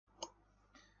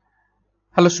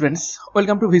Hello students,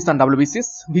 welcome to VisionWBCS।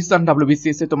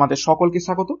 VisionWBCS এ তোমাদের সকলকে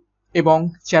স্বাগত এবং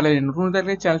চ্যানেলে নতুন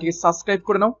থাকলে চ্যানেলটিকে সাবস্ক্রাইব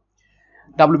করে নাও।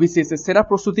 WBCS এর সেরা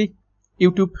প্রস্তুতি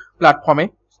ইউটিউব প্ল্যাটফর্মে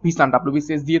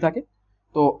VisionWBCS দিয়ে থাকে।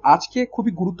 তো আজকে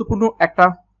খুবই গুরুত্বপূর্ণ একটা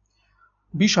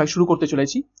বিষয় শুরু করতে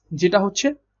চলেছি, যেটা হচ্ছে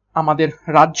আমাদের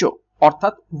রাজ্য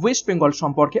অর্থাৎ ওয়েস্ট বেঙ্গল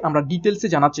সম্পর্কে আমরা ডিটেলসে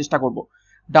জানার চেষ্টা করব।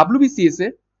 WBCS এ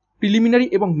প্রিলিমিনারি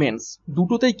এবং মেন্স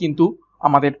দুটোতেই কিন্তু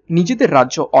আমাদের নিজেদের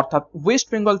রাজ্য অর্থাৎ ওয়েস্ট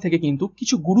বেঙ্গল থেকে কিন্তু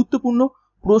কিছু গুরুত্বপূর্ণ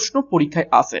প্রশ্ন পরীক্ষায়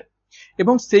আসে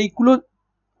এবং সেইগুলো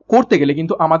করতে গেলে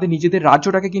কিন্তু আমাদের নিজেদের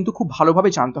রাজ্যটাকে কিন্তু খুব ভালোভাবে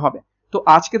জানতে হবে। তো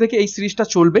আজকে থেকে এই সিরিজটা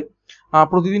চলবে,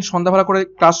 প্রতিদিন সন্ধ্যাবেলা করে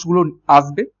ক্লাসগুলো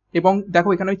আসবে এবং দেখো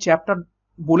এখানে ওই চ্যাপ্টার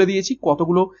বলে দিয়েছি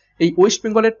কতগুলো এই ওয়েস্ট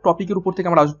বেঙ্গলের টপিকের উপর থেকে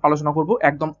আমরা আলোচনা করব।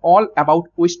 একদম অল অ্যাবাউট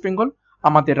ওয়েস্ট বেঙ্গল,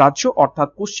 আমাদের রাজ্য অর্থাৎ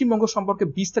পশ্চিমবঙ্গ সম্পর্কে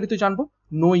বিস্তারিত জানবো।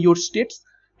 নো ইয়োর স্টেটস,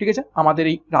 ঠিক আছে, আমাদের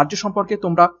এই রাজ্য সম্পর্কে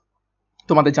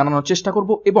তোমাদের জানানোর চেষ্টা করব।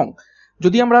 এবং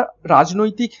যদি আমরা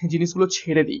রাজনৈতিক জিনিসগুলো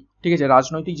ছেড়ে দিই, ঠিক আছে,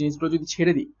 রাজনৈতিক জিনিসগুলো যদি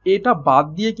ছেড়ে দিই, এটা বাদ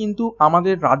দিয়ে কিন্তু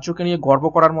আমাদের রাজ্যকে নিয়ে গর্ব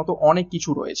করার মতো অনেক কিছু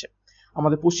রয়েছে।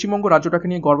 আমাদের পশ্চিমবঙ্গ রাজ্যটাকে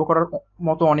নিয়ে গর্ব করার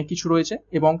মতো অনেক কিছু রয়েছে।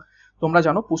 এবং তোমরা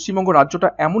জানো পশ্চিমবঙ্গ রাজ্যটা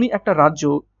এমনই একটা রাজ্য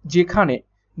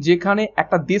যেখানে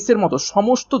একটা দেশের মতো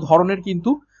সমস্ত ধরনের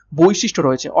কিন্তু বৈশিষ্ট্য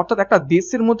রয়েছে। অর্থাৎ একটা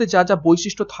দেশের মধ্যে যা যা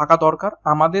বৈশিষ্ট্য থাকা দরকার,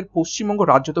 আমাদের পশ্চিমবঙ্গ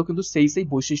রাজ্যতেও কিন্তু সেই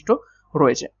বৈশিষ্ট্য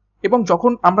রয়েছে। এবং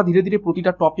যখন আমরা ধীরে ধীরে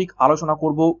প্রতিটা টপিক আলোচনা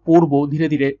পড়বো ধীরে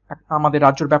ধীরে আমাদের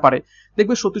রাজ্যের ব্যাপারে,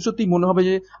 দেখবে সত্যি সত্যি মনে হবে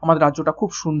যে আমাদের রাজ্যটা খুব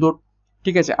সুন্দর,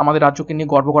 ঠিক আছে, আমাদের রাজ্যকে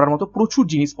নিয়ে গর্ব করার মতো প্রচুর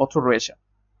জিনিসপত্র রয়েছে।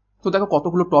 তো দেখো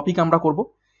কতগুলো টপিক আমরা করব।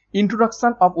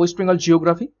 Introduction of West Bengal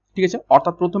geography, ঠিক আছে,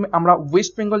 অর্থাৎ প্রথমে আমরা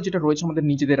ওয়েস্ট বেঙ্গল যেটা রয়েছে আমাদের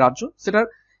নিজেদের রাজ্য,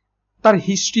 তার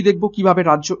হিস্ট্রি দেখবো, কিভাবে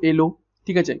রাজ্য এলো,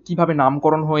 ঠিক আছে, কিভাবে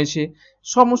নামকরণ হয়েছে,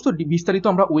 সমস্ত বিস্তারিত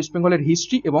আমরা ওয়েস্ট বেঙ্গলের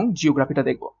হিস্ট্রি এবং জিওগ্রাফিটা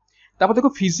দেখবো। তারপর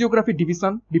দেখো ফিজিওগ্রাফি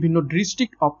ডিভিশন, বিভিন্ন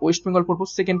ডিস্ট্রিক্ট অফ ওয়েস্ট বেঙ্গল পড়বো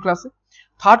সেকেন্ড ক্লাসে।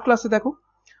 থার্ড ক্লাসে দেখো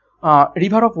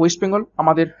রিভার অফ ওয়েস্ট বেঙ্গল,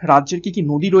 আমাদের রাজ্যের কি কি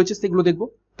নদী রয়েছে সেগুলো দেখবো।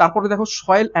 তারপরে দেখো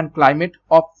soil and climate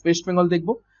of West Bengal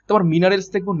দেখবো। তারপর মিনারেলস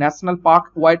দেখবো, national park,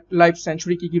 wild life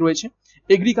sanctuary কি কি রয়েছে,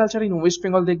 এগ্রিকালচার ইন ওয়েস্ট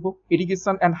বেঙ্গল দেখবো,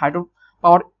 irrigation and hydro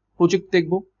power project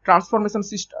দেখবো,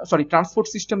 ট্রান্সপোর্ট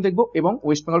সিস্টেম দেখবো এবং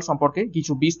ওয়েস্ট বেঙ্গল সম্পর্কে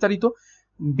কিছু বিস্তারিত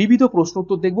বিবিধ প্রশ্ন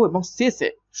উত্তর দেখবো। এবং শেষে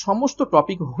সমস্ত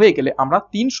টপিক হয়ে গেলে আমরা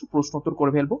 300 প্রশ্ন উত্তর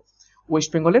করে ফেলবো ওয়েস্ট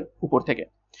বেঙ্গলের উপর থেকে।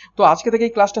 তো আজকে থেকে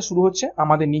এই ক্লাসটা শুরু হচ্ছে,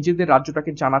 আমাদের নিজেদের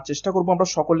রাজ্যটাকে জানার চেষ্টা করবো আমরা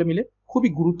সকলে মিলে। খুবই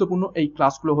গুরুত্বপূর্ণ এই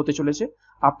ক্লাসগুলো হতে চলেছে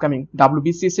আপকামিং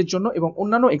WBCS এর জন্য এবং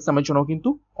অন্যান্য এক্সামের জন্য কিন্তু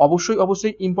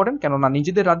অবশ্যই ইম্পর্টেন্ট, কেননা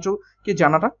নিজেদের রাজ্যকে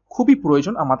জানাটা খুবই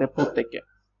প্রয়োজন আমাদের প্রত্যেককে।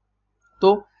 তো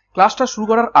ক্লাসটা শুরু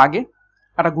করার আগে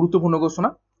একটা গুরুত্বপূর্ণ ঘোষণা।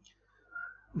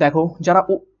 দেখো যারা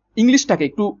ইংলিশটাকে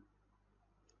একটু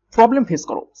প্রবলেম ফেস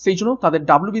করো, সেই জন্য তাদের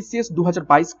WBCS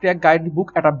 2022 ক্র্যাক গাইড বুক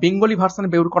একটা বেঙ্গলি ভার্সনে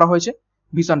বের করা হয়েছে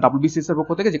VisionWBCS এর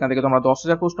পক্ষ থেকে, যেখান থেকে তোমরা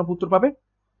 10,000 প্রশ্ন উত্তর পাবে,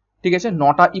 ঠিক আছে,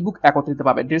 9টা ইবুক একত্রিত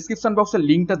পাবে। ডেসক্রিপশন বক্সের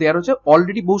লিঙ্কটা দেওয়া রয়েছে,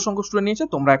 অলরেডি বহু সংখ্যক স্টুডেন্ট নিয়েছে,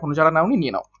 তোমরা এখনো যারা নাওনি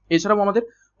নিয়ে নাও। এছাড়াও আমাদের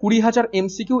 20,000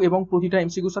 MCQ এবং প্রতিটা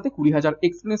MCQর সাথে 20,000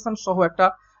 এক্সপ্লেনেশন সহ একটা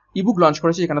ইবুক লঞ্চ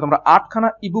করেছে, যেখানে তোমরা 8খানা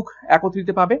ইবুক একত্রিত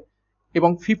পাবে এবং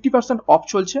 50% অফ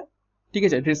চলছে, ঠিক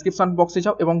আছে। ডেসক্রিপশন বক্সে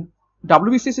যাও এবং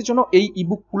WBCS এর জন্য এই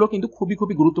ইবুকগুলো কিন্তু খুবই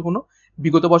গুরুত্বপূর্ণ।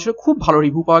 বিগত বছরে খুব ভালো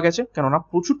রিভিউ পাওয়া গেছে, কেননা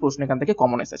প্রচুর প্রশ্ন এখান থেকে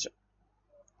কমন এসেছে।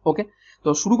 ওকে, তো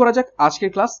শুরু করা যাক আজকের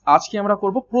ক্লাস। আজকে আমরা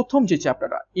করব প্রথম যে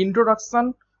চ্যাপ্টারটা, introduction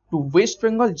to West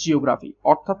Bengal geography,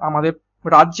 অর্থাৎ আমাদের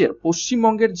রাজ্যের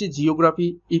পশ্চিমবঙ্গের যে জিওগ্রাফি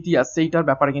ইতিহাস সেইটার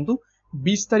ব্যাপারে কিন্তু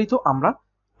বিস্তারিত আমরা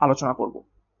আলোচনা করব।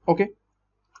 ওকে,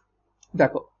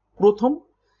 দেখো প্রথম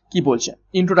কি বলছে,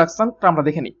 ইন্ট্রোডাকশনটা আমরা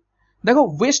দেখে নিই। দেখো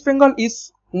West Bengal is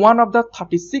one of the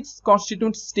 36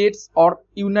 constituent states or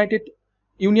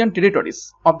union territories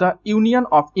of the Union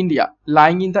of India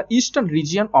lying in the eastern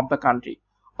region of the country,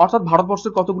 অর্থাৎ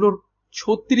ভারতবর্ষের কতগুলো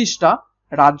 36টা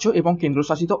রাজ্য এবং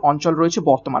কেন্দ্রশাসিত অঞ্চল রয়েছে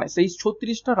বর্তমানে। সেই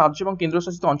 36টা রাজ্য এবং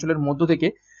কেন্দ্রশাসিত অঞ্চলের মধ্য থেকে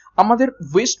আমাদের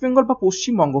ওয়েস্ট বেঙ্গল বা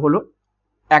পশ্চিমবঙ্গ হলো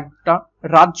একটা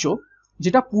রাজ্য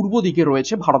যেটা পূর্ব দিকে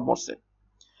রয়েছে ভারতবর্ষে।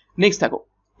 নেক্সট দেখো,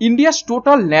 India's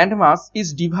total landmass is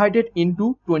divided into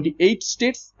 28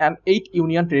 states and 8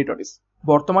 union territories.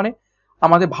 বর্তমানে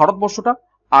আমাদের ভারতবর্ষটা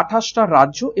 28টা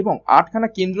রাজ্য এবং 8খানা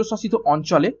কেন্দ্রশাসিত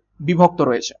অঞ্চলে বিভক্ত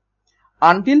রয়েছে।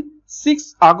 Until 6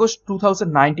 আগস্ট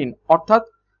 2019, অর্থাৎ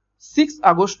 6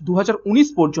 আগস্ট 2019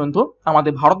 পর্যন্ত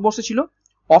আমাদের ভারতবর্ষে ছিল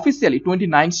অফিসিয়ালি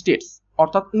 29 স্টেটস,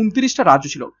 অর্থাৎ 29টা রাজ্য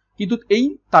ছিল। কিন্তু এই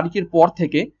তারিখের পর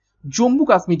থেকে জম্মু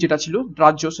কাশ্মীর যেটা ছিল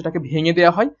রাজ্য, সেটাকে ভেঙে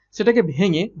দেওয়া হয়, সেটাকে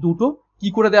ভেঙে দুটো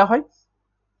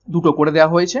করে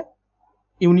দেওয়া হয়েছে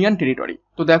ইউনিয়ন টেরিটরি।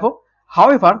 তো দেখো,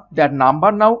 however that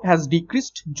number now has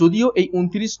decreased, যদিও এই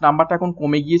 29 নাম্বারটা এখন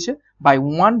কমে গিয়েছে, by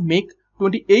 1 make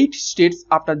 28 states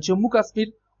after Jammu Kashmir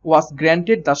was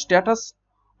granted the status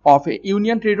of A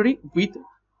union territory with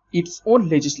its own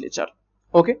legislature.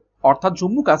 ওকে, অর্থাৎ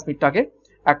জম্মু কাশ্মীরটাকে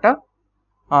একটা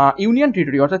ইউনিয়ন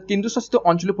টেরিটরি অর্থাৎ কেন্দ্রশাসিত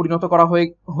অঞ্চলে পরিণত করা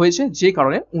হয়েছে, যে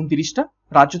কারণে 29টা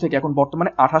রাজ্য থেকে এখন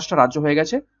বর্তমানে 28টা রাজ্য হয়ে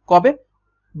গেছে। কবে?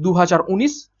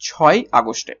 2019 6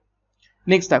 আগস্টে।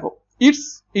 নেক্সট দেখো,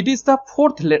 it is the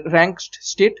fourth ranked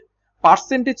state,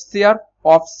 percentage share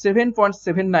of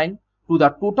 7.79 to the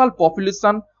total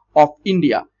population of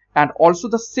India, and also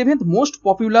the 7th most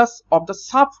populous of the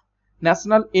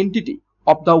sub-national entity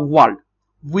of the world,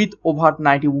 with over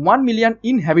 91 million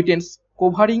inhabitants,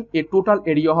 covering a total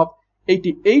area of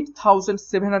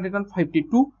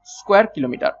 88,752 square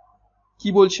kilometer। কি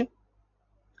বলছে?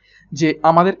 যে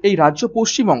আমাদের এই রাজ্য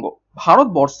পশ্চিমবঙ্গ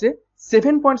ভারতবর্ষে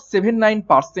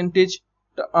 7.79%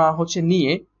 হচ্ছে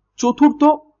নিয়ে চতুর্থ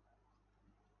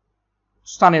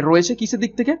স্থানে রয়েছে। কিসের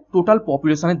দিক থেকে? টোটাল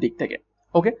পপুলেশনের দিক থেকে।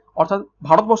 ওকে, অর্থাৎ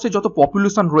ভারতবর্ষে যত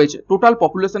পপুলেশন রয়েছে টোটাল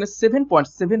পপুলেশনের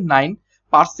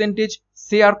 7.79%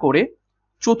 শেয়ার করে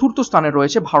চতুর্থ স্থানে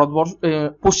রয়েছে ভারতবর্ষ,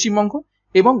 পশ্চিমবঙ্গ,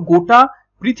 এবং গোটা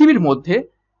পৃথিবীর মধ্যে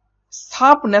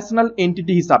সাব ন্যাশনাল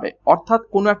এন্টিটি হিসাবে, অর্থাৎ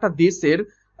কোনো একটা দেশের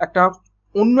একটা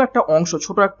অন্য একটা অংশ,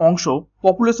 ছোট একটা অংশ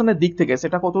পপুলেশনের দিক থেকে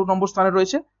সেটা কত নম্বর স্থানে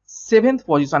রয়েছে? 7th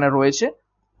পজিশনে রয়েছে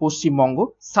পশ্চিমবঙ্গ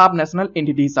সাব ন্যাশনাল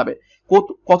এন্টিটি হিসাবে।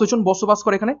 কতজন বসবাস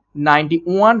করে এখানে?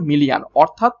 91 মিলিয়ন,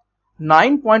 অর্থাৎ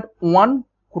 9.1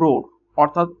 crore,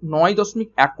 অর্থাৎ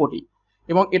 9.1 কোটি।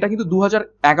 এবং এটা কিন্তু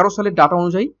 2011 সালের ডাটা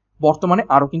অনুযায়ী বর্তমানে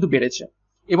আরো কিন্তু বেড়েছে।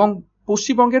 এবং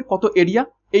পশ্চিমবঙ্গের কত এরিয়া?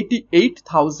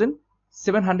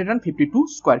 88,752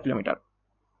 square kilometre.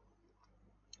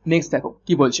 নেক্সট দেখো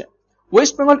কি বলছে।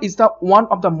 West Bengal is the one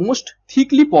of the most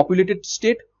thickly populated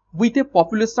state with a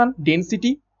population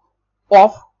density of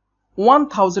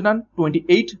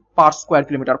 1028 per square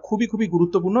kilometer। খুবই খুবই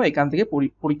গুরুত্বপূর্ণ, এখান থেকে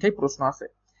পরীক্ষায় প্রশ্ন আসে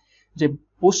যে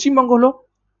পশ্চিমবঙ্গ হলো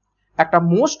একটা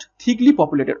মোস্ট থিকলি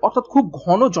পপুলেটেড অর্থাৎ খুব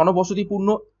ঘন জনবসতিপূর্ণ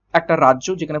একটা রাজ্য,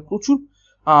 যেখানে প্রচুর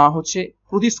হচ্ছে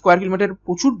প্রতি স্কোয়ার কিলোমিটার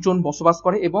প্রচুর জন বসবাস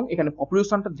করে, এবং এখানে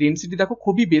পপুলেশনটা ডেনসিটি দেখো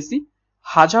খুবই বেশি,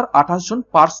 1028 জন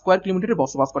পার স্কোয়ার কিলোমিটারে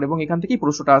বসবাস করে। এবং এখান থেকেই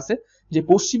প্রশ্নটা আসে যে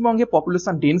পশ্চিমবঙ্গে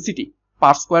পপুলেশন ডেনসিটি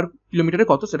পার স্কোয়ার কিলোমিটারে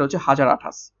কত? সেটা হচ্ছে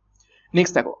 1028।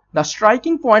 নেক্সট দেখো, the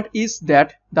striking point is that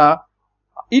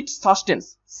it sustains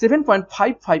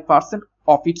 7.55%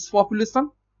 of its population,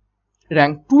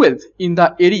 rank 12 in the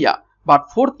area but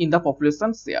 4th in the population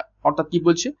share। অর্থাৎ কি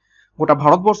বলছে? গোটা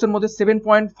ভারতবর্ষের মধ্যে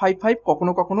 7.55,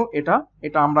 কখনো কখনো এটা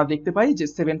আমরা দেখতে পাই যে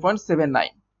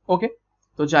 7.79। ওকে,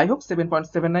 তো যাই হোক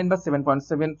 7.79 বা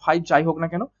 7.75 যাই হোক না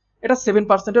কেন, এটা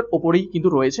 7%-এর ওপরেই কিন্তু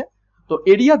রয়েছে। তো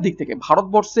এরিয়ার দিক থেকে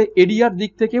ভারতবর্ষে এরিয়ার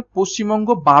দিক থেকে পশ্চিমবঙ্গ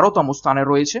 12তম স্থানে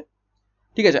রয়েছে।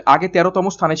 ঠিক আছে, আগে 13তম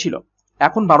স্থানে ছিল,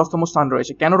 এখন 12তম স্থান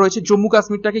রয়েছে। কেন রয়েছে? জম্মু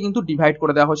কাশ্মীরটাকে কিন্তু ডিভাইড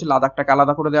করে দেওয়া হয়েছে, লাদাখটাকে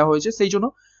আলাদা করে দেওয়া হয়েছে, সেই জন্য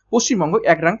পশ্চিমবঙ্গ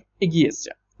এক র্যাঙ্ক এগিয়ে এসছে,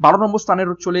 12 নম্বর স্থানে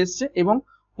চলে এসছে, এবং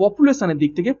পপুলেশনের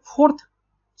দিক থেকে 4th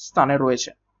স্থানে রয়েছে।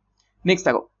 নেক্সট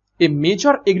দেখো, a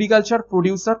major agriculture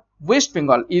producer, West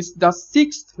Bengal is the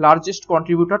 6th largest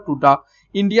contributor to the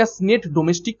India's net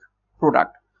domestic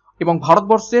product. এবং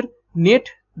ভারতবর্ষের নেট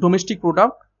ডোমেস্টিক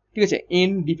প্রোডাক্ট, ঠিক আছে,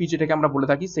 এনডিপি যেটাকে আমরা বলে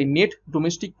থাকি, সেই নেট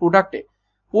ডোমেস্টিক প্রোডাক্টে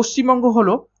পশ্চিমবঙ্গ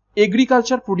হলো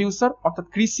এগ্রিকালচার প্রডিউসার অর্থাৎ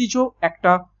কৃষিজ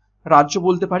একটা রাজ্য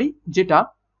বলতে পারি, যেটা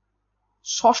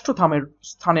 6ষ্ঠ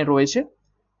স্থানে রয়েছে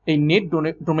এই নেট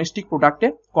ডোমেস্টিক প্রোডাক্টে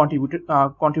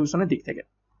কন্ট্রিবিউশনের দিক থেকে।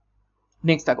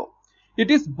 নেক্সট দেখো, it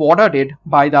is বর্ডারেড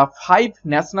by the 5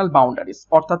 national boundaries,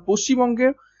 অর্থাৎ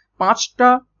পশ্চিমবঙ্গের 5টা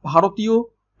ভারতীয়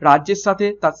রাজ্যের সাথে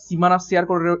তার সীমানা শেয়ার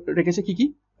করে রেখেছে। কি কি?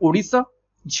 Odisha,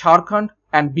 Jharkhand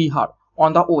and Bihar on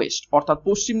the West, অর্থাৎ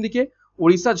পশ্চিম দিকে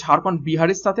ওড়িশা, ঝাড়খণ্ড,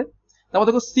 বিহারের সাথে। তারপর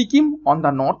দেখো সিকিম অন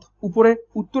দ্য নর্থ,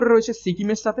 উত্তরে রয়েছে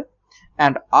সিকিমের সাথে,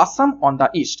 and Assam on the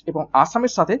east, এবং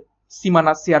আসামের সাথে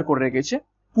সীমানা শেয়ার করে রেখেছে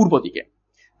পূর্ব দিকে।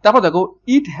 তারপর দেখো,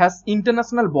 ইট হ্যাজ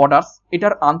ইন্টারন্যাশনাল বর্ডার্স,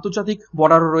 এটার আন্তর্জাতিক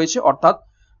বর্ডারও রয়েছে, অর্থাৎ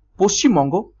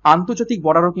পশ্চিমবঙ্গ আন্তর্জাতিক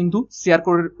বর্ডারও কিন্তু শেয়ার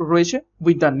করে রয়েছে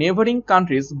with the neighbouring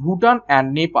countries Bhutan and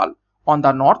Nepal on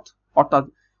the north, অর্থাৎ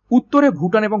উত্তরে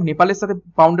ভুটান এবং নেপালের সাথে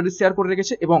বাউন্ডারি শেয়ার করে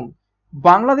রেখেছে, এবং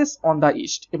বাংলাদেশ অন দ্য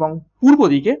ইস্ট, এবং পূর্ব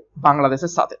দিকে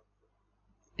বাংলাদেশের সাথে।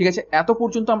 ঠিক আছে, এত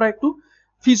পর্যন্ত আমরা একটু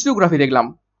ফিজিওগ্রাফি দেখলাম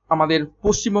আমাদের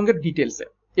পশ্চিমবঙ্গের ডিটেলসে।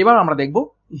 এবার আমরা দেখব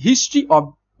হিস্ট্রি অফ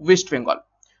ওয়েস্ট বেঙ্গল,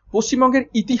 পশ্চিমবঙ্গের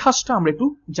ইতিহাসটা আমরা একটু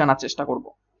জানার চেষ্টা করব।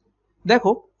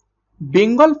 দেখো,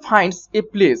 Bengal finds a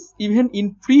place even in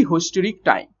pre historic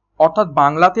time, অর্থাৎ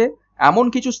বাংলাতে এমন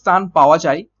কিছু স্থান পাওয়া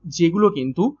যায় যেগুলো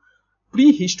কিন্তু প্রি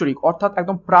হিস্টোরিক অর্থাৎ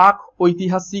একদম প্রাক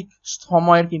ঐতিহাসিক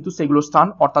সময়ের কিন্তু সেগুলো স্থান,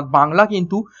 অর্থাৎ বাংলা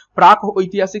কিন্তু প্রাক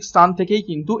ঐতিহাসিক স্থান থেকেই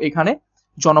কিন্তু এখানে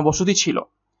জনবসতি ছিল।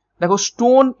 দেখো,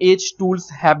 stone age tools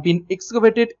have been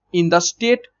এক্সকাভেটেড in the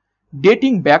state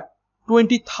dating back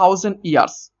 20,000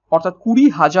 years, অর্থাৎ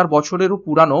 20,000 বছরেরও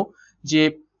পুরানো যে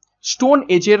স্টোন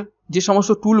এজের যে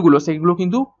সমস্ত টুলগুলো সেগুলো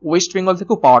কিন্তু ওয়েস্ট বেঙ্গল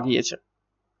থেকেও পাওয়া গিয়েছে।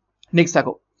 নেক্সট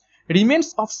দেখো, remains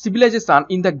of civilisation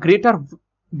in the greater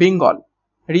Bengal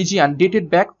region dated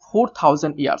back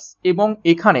 4000 years. এবং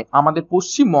এখানে আমাদের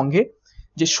পশ্চিমবঙ্গে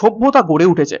যে সভ্যতা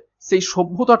গড়ে উঠেছে সেই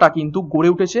সভ্যতাটা কিন্তু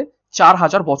গড়ে উঠেছে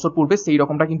 4000 বছর পূর্বে, সেই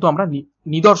রকমটা কিন্তু আমরা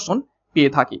নিদর্শন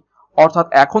পেয়ে থাকি। অর্থাৎ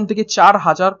এখন থেকে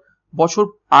 4000 বছর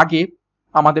আগে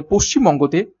আমাদের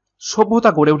পশ্চিমবঙ্গতে সভ্যতা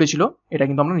গড়ে উঠেছিল, এটা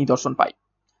কিন্তু আমরা নিদর্শন পাই।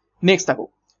 নেক্সট দেখো,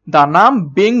 দ্য নাম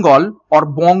Bengal or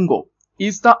Banga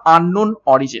is the unknown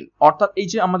origin. অর্থাৎ এই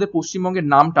যে আমাদের পশ্চিমবঙ্গের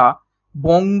নামটা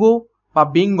বঙ্গ বা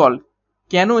বেঙ্গল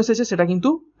কেন এসেছে সেটা কিন্তু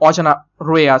অজানা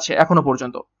রয়ে আছে এখনো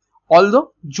পর্যন্ত। অলদো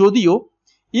যদিও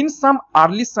in some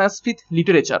early Sanskrit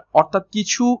literature, অর্থাৎ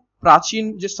কিছু প্রাচীন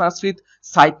যে সংস্কৃত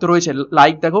সাহিত্য রয়েছে,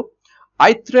 লাইক দেখো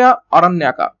আইত্রেয়া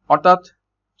আরণ্যকা, অর্থাৎ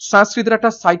সংস্কৃতের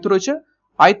একটা সাহিত্য রয়েছে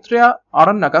আইত্রেয়া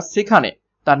আরণ্যকা, সেখানে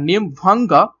তার নেম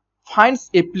ভাঙ্গা finds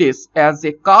a place as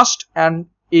a caste and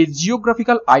a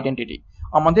geographical identity.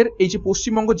 আমাদের এই যে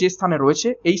পশ্চিমবঙ্গ যে স্থানে রয়েছে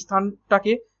এই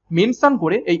স্থানটাকে মেনশন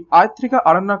করে এই আইত্রিকা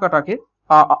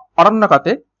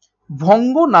আরণ্যকাতে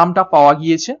ভঙ্গ নামটা পাওয়া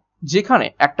গিয়েছে, যেখানে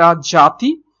একটা জাতি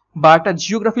বা একটা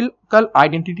জিওগ্রাফিক্যাল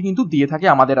আইডেন্টিটি কিন্তু দিয়ে থাকে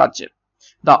আমাদের রাজ্যের।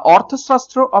 The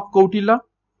Arthashastra of Kautilya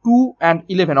 2 and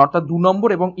 11, অর্থাৎ 2 নম্বর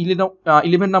এবং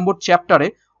 11 নম্বর চ্যাপ্টারে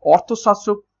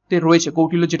অর্থশাস্ত্রতে রয়েছে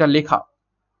কৌটিল্য যেটা লেখা,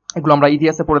 এগুলো আমরা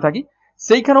ইতিহাসে পড়ে থাকি,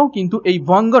 সেইখানেও কিন্তু এই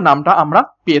ভঙ্গ নামটা আমরা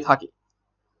পেয়ে থাকি।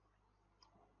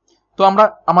 তো আমরা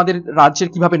আমাদের রাজ্যের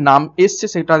কিভাবে নাম এসছে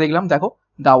সেটা দেখলাম। দেখো,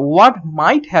 the word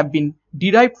might have been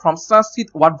derived from Sanskrit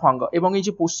word ভঙ্গ, এবং এই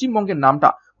যে পশ্চিমবঙ্গের নামটা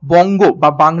বঙ্গ বা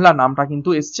বাংলা নামটা কিন্তু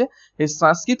এসছে এই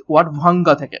সংস্কৃত ওয়ার্ড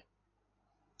ভঙ্গা থেকে।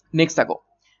 নেক্সট দেখো,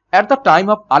 at the time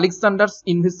of আলেকজান্ডারস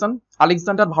invasion,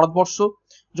 Alexander Bharatvarsha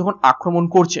যখন আক্রমণ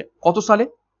করছে কত সালে,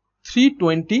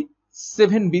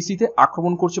 327 বিসিতে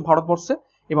আক্রমণ করছে ভারতবর্ষে,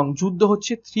 এবং যুদ্ধ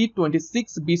হচ্ছে 326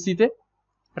 বিসিতে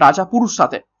রাজা পুরুষ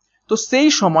সাথে। তো সেই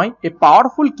সময় এ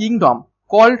পাওয়ারফুল কিংডম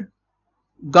কল্ড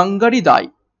গঙ্গারি দাই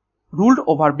রুলড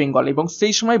ওভার বেঙ্গল, এবং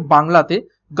সেই সময় বাংলাতে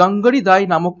গঙ্গারি দাই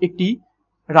নামক একটি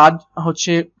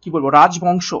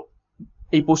রাজবংশ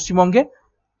এই পশ্চিমবঙ্গে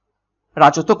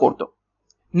রাজত্ব করত।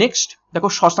 নেক্সট দেখো,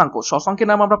 শশাঙ্কের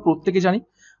নাম আমরা প্রত্যেকে জানি,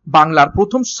 বাংলার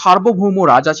প্রথম সার্বভৌম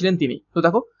রাজা ছিলেন তিনি। তো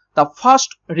দেখো, the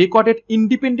first recorded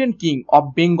independent king of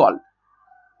Bengal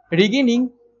রিগেনিং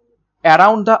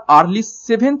around the early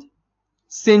 7th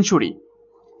century,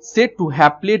 said to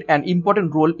have played an important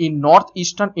role in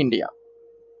northeastern India.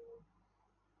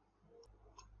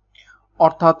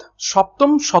 অর্থাৎ সপ্তম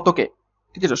শতকে,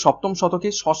 ঠিক আছে, সপ্তম শতকে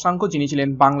শশাঙ্ক যিনি ছিলেন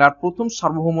বাংলার প্রথম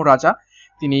সার্বভৌম রাজা,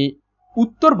 তিনি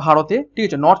উত্তর ভারতে, ঠিক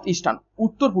আছে, নর্থ ইস্টার্ন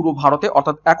উত্তর পূর্ব ভারতে,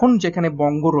 অর্থাৎ এখন যেখানে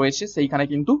বঙ্গ রয়েছে সেইখানে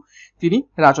কিন্তু তিনি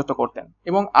রাজত্ব করতেন।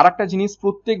 এবং আরেকটা জিনিস,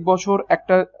 প্রত্যেক বছর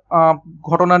একটা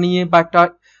ঘটনা নিয়ে বা একটা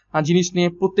জিনিস নিয়ে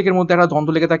প্রত্যেকের মধ্যে একটা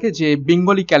দ্বন্দ্ব লেগে থাকে যে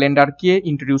বেঙ্গলি ক্যালেন্ডার কে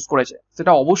ইন্ট্রোডিউস করেছে,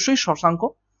 সেটা অবশ্যই শশাঙ্ক,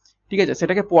 ঠিক আছে,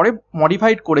 সেটাকে পরে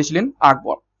মডিফাইড করেছিলেন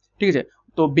আকবর, ঠিক আছে।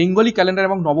 তো বেঙ্গলি ক্যালেন্ডার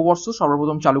এবং নববর্ষ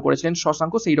সর্বপ্রথম চালু করেছিলেন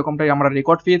শশাঙ্ক, সেই রকমটাই আমরা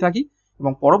রেকর্ড পেয়ে থাকি।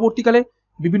 এবং পরবর্তীকালে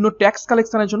বিভিন্ন ট্যাক্স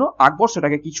কালেকশনের জন্য আকবর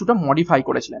সেটাকে কিছুটা মডিফাই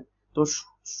করেছিলেন। তো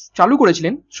চালু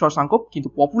করেছিলেন শশাঙ্ক, কিন্তু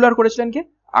পপুলার করেছিলেন কে,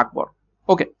 আকবর।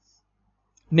 ওকে,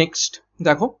 নেক্সট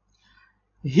দেখো,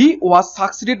 হি ওয়াজ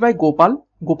সাকসিডেড বাই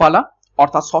গোপালা,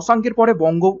 অর্থাৎ শশাঙ্কের পরে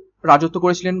বঙ্গ রাজত্ব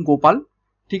করেছিলেন গোপাল,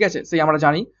 ঠিক আছে, সেই আমরা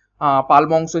জানি পাল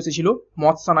বংশ এসেছিল,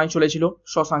 মৎসানায় চলেছিল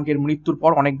শশাঙ্কের মৃত্যুর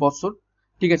পর অনেক বছর,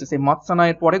 ঠিক আছে, সেই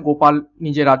মৎসানায়ের পরে গোপাল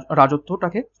নিজের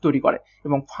রাজত্বটাকে তৈরি করে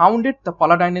এবং ফাউন্ডেড দ্য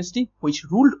পালা dynasty which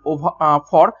ruled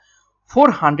for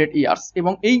 400 years,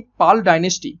 এবং এই পাল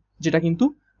ডাইনেস্টি যেটা কিন্তু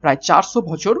প্রায় 400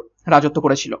 বছর রাজত্ব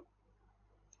করেছিল।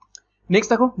 নেক্সট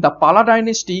দেখো, দ্য পালা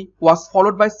ডাইনেস্টি ওয়াজ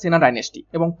ফলোড বাই সেনা ডাইনেস্টি,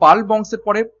 এবং পাল বংশের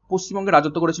পরে পশ্চিমবঙ্গে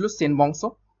রাজত্ব করেছিল সেন বংশ,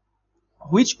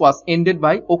 which was ended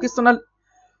by occasional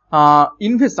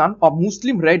invasion of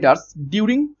Muslim Riders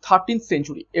during 13th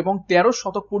century, এবং 13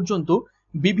 শতক পর্যন্ত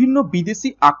বিভিন্ন বিদেশি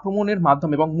আক্রমণের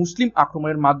মাধ্যমে এবং মুসলিম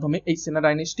আক্রমণের মাধ্যমে এই সেনা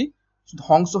ডাইনেস্টি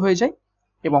ধ্বংস হয়ে যায়।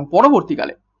 এবং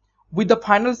পরবর্তীকালে with the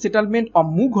final settlement of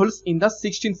Mughals in the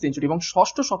 16th century, এবং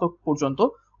 6ষ্ঠ শতক পর্যন্ত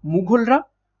মুঘলরা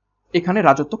এখানে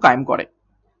রাজত্ব কায়েম করে।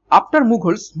 আফটার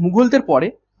মুঘলদের পরে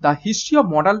the history of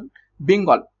modern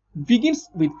Bengal begins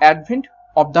with advent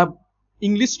of the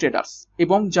English traders,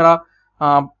 এবং যারা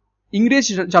ইংরেজ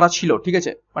যারা ছিল, ঠিক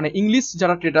আছে, মানে ইংলিশ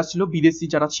যারা ট্রেডার্স ছিল, বিদেশি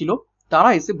যারা ছিল, তারা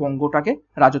এসে বঙ্গটাকে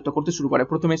রাজত্ব করতে শুরু করে।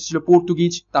 প্রথমে এসেছিল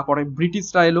পর্তুগিজ, তারপরে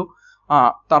ব্রিটিশরা এলো,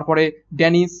 তারপরে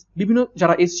ড্যানিশ, বিভিন্ন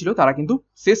যারা এসেছিল তারা কিন্তু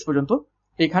শেষ পর্যন্ত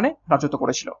এখানে রাজত্ব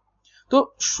করেছিল। তো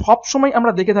সব সময়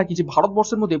আমরা দেখে থাকি যে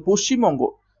ভারতবর্ষের মধ্যে পশ্চিমবঙ্গ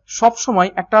সব সময়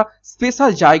একটা স্পেশাল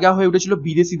জায়গা হয়ে উঠেছিল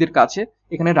বিদেশিদের কাছে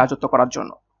এখানে রাজত্ব করার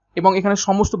জন্য। এবং এখানে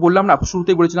সমস্ত বললাম না,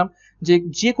 শুরুতেই বলেছিলাম যে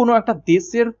যে কোনো একটা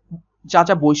দেশের যা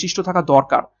যা বৈশিষ্ট্য থাকা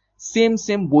দরকার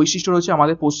সেম বৈশিষ্ট্য রয়েছে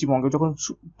আমাদের পশ্চিমবঙ্গে। যখন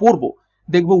পড়বো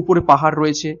দেখবো উপরে পাহাড়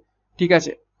রয়েছে, ঠিক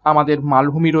আছে, আমাদের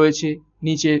মালভূমি রয়েছে,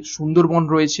 নিচে সুন্দরবন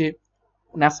রয়েছে,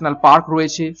 ন্যাশনাল পার্ক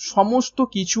রয়েছে, সমস্ত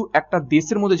কিছু একটা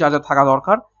দেশের মধ্যে যা যা থাকা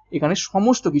দরকার এখানে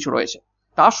সমস্ত কিছু রয়েছে।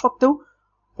 তা সত্ত্বেও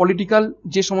পলিটিক্যাল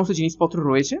যে সমস্ত জিনিসপত্র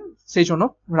রয়েছে সেই জন্য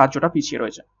রাজ্যটা পিছিয়ে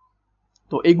রয়েছে।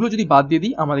 তো এগুলো যদি বাদ দিয়ে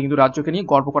দিই, আমাদের কিন্তু রাজ্যকে নিয়ে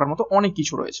গর্ব করার মতো অনেক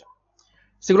কিছু রয়েছে,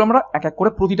 সেগুলো আমরা এক এক করে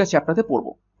প্রতিটা চ্যাপ্টারে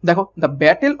পড়বো। দেখো, the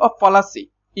battle of Palashi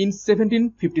in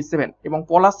 1757 এবং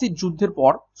পলাশির যুদ্ধের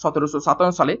পর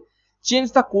 1757 সালে change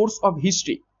the course of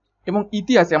history, এবং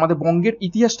ইতিহাসে আমাদের বঙ্গের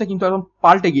ইতিহাসটা কিন্তু একদম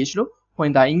পাল্টে গিয়েছিল।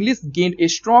 when the English gained a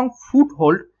strong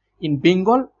foothold in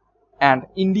Bengal and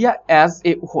India as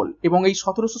a whole, এবং এই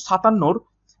 1757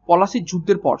 পলাশির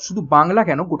যুদ্ধের পর শুধু বাংলা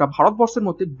কেন গোটা ভারতবর্ষের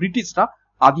মধ্যে ব্রিটিশরা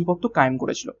আধিপত্য কায়েম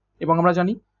করেছিল। এবং আমরা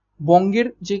জানি বঙ্গের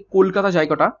যে কলকাতা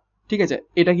জায়গাটা, ঠিক আছে,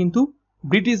 এটা কিন্তু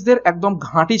ব্রিটিশদের একদম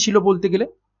ঘাঁটি ছিল বলতে গেলে,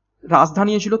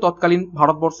 রাজধানী ছিল তৎকালীন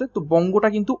ভারতবর্ষে। তো বঙ্গটা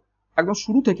কিন্তু একদম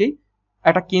শুরু থেকেই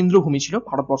একটা কেন্দ্রভূমি ছিল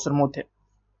ভারতবর্ষের মধ্যে।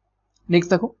 নেক্সট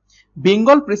দেখো,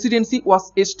 Bengal Presidency was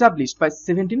established by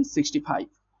 1765,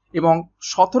 এবং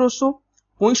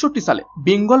 1765 সালে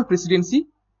বেঙ্গল প্রেসিডেন্সি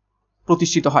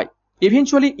প্রতিষ্ঠিত হয়,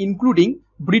 ইভেনচুয়ালি ইনক্লুডিং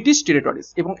ব্রিটিশ টেরিটরিজ,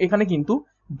 এবং এখানে কিন্তু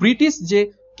ব্রিটিশ যে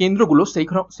কেন্দ্রগুলো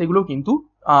সেগুলো কিন্তু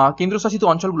কেন্দ্রশাসিত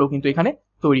অঞ্চলগুলো কিন্তু এখানে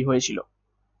তৈরি হয়েছিল।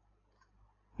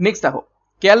 নেক্সট দেখো,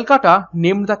 Calcutta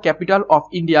named the capital of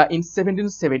India in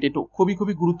 1772,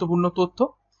 খুবই গুরুত্বপূর্ণ তথ্য।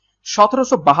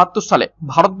 1772 সালে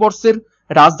ভারতবর্ষের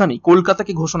রাজধানী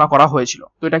কলকাতাকে ঘোষণা করা হয়েছিল,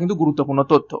 তো এটা কিন্তু গুরুত্বপূর্ণ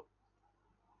তথ্য।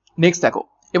 নেক্সট দেখো,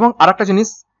 এবং আরেকটা জিনিস,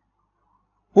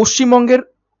 পশ্চিমবঙ্গের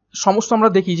সমস্ত আমরা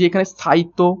দেখি যে এখানে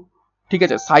সাহিত্য, ঠিক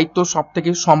আছে, সাহিত্য সব থেকে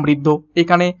সমৃদ্ধ,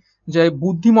 এখানে যে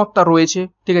বুদ্ধিমত্তা রয়েছে,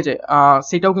 ঠিক আছে,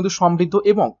 সেটাও কিন্তু সমৃদ্ধ,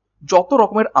 এবং যত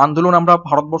রকমের আন্দোলন আমরা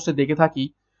ভারতবর্ষে দেখে থাকি,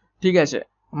 ঠিক আছে,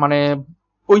 মানে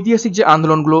ঐতিহাসিক যে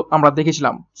আন্দোলনগুলো আমরা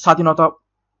দেখেছিলাম স্বাধীনতা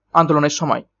আন্দোলনের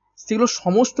সময়, সেগুলো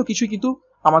সমস্ত কিছুই কিন্তু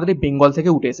আমাদের এই বেঙ্গল থেকে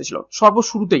উঠে এসেছিল।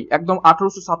 সর্বশুরুতেই একদম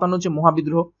 1857 যে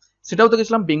মহাবিদ্রোহ, সেটাও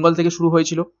দেখেছিলাম বেঙ্গল থেকে শুরু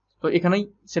হয়েছিল। তো এখানেই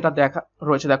সেটা দেখা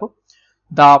রয়েছে। দেখো,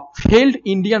 দ্য ফেল্ড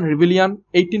ইন্ডিয়ান রিভিলিয়ন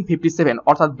 1857,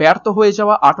 অর্থাৎ ব্যর্থ হয়ে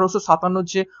যাওয়া 1857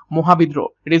 যে মহাবিদ্রোহ,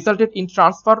 resulted in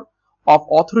transfer of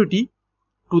authority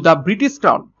to the British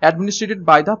crown অ্যাডমিনিস্ট্রেটেড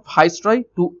by the viceroy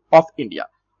of India,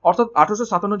 অর্থাৎ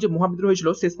 1857 যে মহাবিদ্রোহ হয়েছিল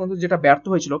শেষ পর্যন্ত যেটা ব্যর্থ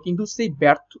হয়েছিল, কিন্তু সেই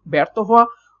ব্যর্থ হওয়া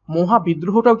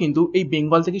মহাবিদ্রোহটাও কিন্তু এই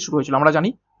বেঙ্গল থেকে শুরু হয়েছিল। আমরা জানি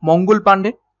মঙ্গল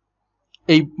পাণ্ডে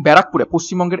এই ব্যারাকপুরে,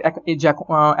 পশ্চিমবঙ্গের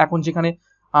এখন যেখানে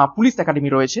পুলিশ একাডেমি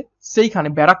রয়েছে, সেইখানে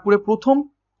ব্যারাকপুরে প্রথম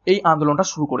এই আন্দোলনটা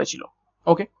শুরু করেছিল।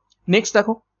 ওকে, নেক্সট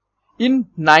দেখো, in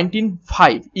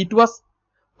 1905 it was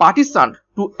partisan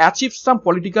to achieve some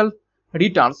political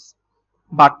Returns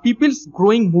but people's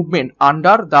growing movement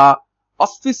under the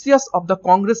auspicious of the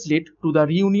Congress lead to the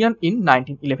reunion in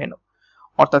 1911,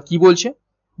 অর্থাৎ কি বলছে,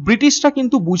 ব্রিটিশরা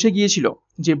কিন্তু বুঝে গিয়েছিল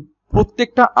যে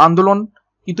প্রত্যেকটা আন্দোলন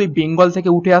কিন্তু এই বেঙ্গল থেকে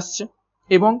উঠে আসছে,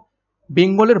 এবং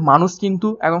বেঙ্গলের মানুষ কিন্তু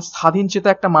একদম স্বাধীন চেতা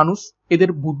একটা মানুষ, এদের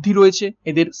বুদ্ধি রয়েছে,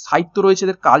 এদের সাহিত্য রয়েছে,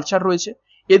 এদের কালচার রয়েছে,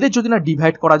 এদের যদি না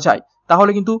ডিভাইড করা যায়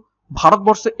তাহলে কিন্তু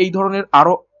ভারতবর্ষে এই ধরনের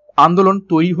আরো আন্দোলন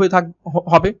তৈরি হয়ে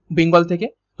হবে বেঙ্গল থেকে।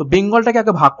 তো বেঙ্গলটাকে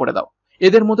আগে ভাগ করে দাও,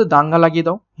 এদের মধ্যে দাঙ্গা লাগিয়ে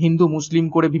দাও, হিন্দু মুসলিম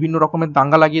করে বিভিন্ন রকমের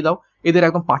দাঙ্গা লাগিয়ে দাও, এদের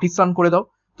একদম পার্টিশন করে দাও।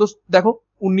 তো দেখো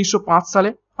 1905 সালে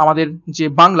আমাদের যে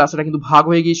বাংলা সেটা কিন্তু ভাগ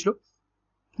হয়ে গিয়েছিল,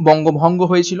 বঙ্গভঙ্গ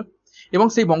হয়েছিল, এবং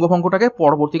সেই বঙ্গভঙ্গটাকে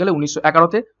পরবর্তীকালে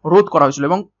 1911-তে রোধ করা হয়েছিল।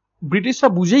 এবং ব্রিটিশরা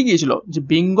বুঝেই গিয়েছিল যে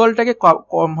বেঙ্গলটাকে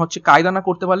কায়দা না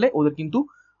করতে পারলে ওদের কিন্তু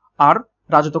আর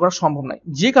রাজত্ব করা সম্ভব নয়,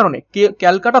 যে কারণে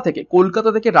ক্যালকাটা থেকে কলকাতা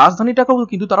থেকে রাজধানীটাকেও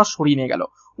কিন্তু তারা সরিয়ে নিয়ে গেল।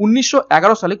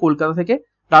 1911 সালে কলকাতা থেকে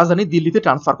রাজধানী দিল্লিতে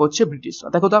ট্রান্সফার করছে ব্রিটিশরা।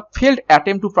 দেখো, the failed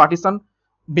attempt to partition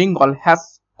Bengal has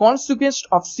consequence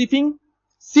of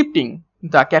shifting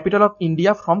the capital of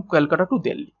India from Calcutta two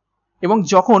Delhi, এবং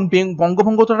যখন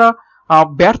বঙ্গভঙ্গটা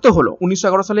ব্যর্থ হলো,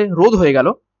 1911 সালে রোধ হয়ে গেল,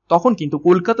 তখন কিন্তু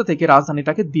কলকাতা থেকে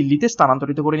রাজধানীটাকে দিল্লিতে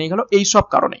স্থানান্তরিত করে নিয়ে গেল এই সব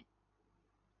কারণে।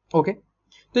 ওকে,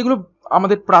 তো এগুলো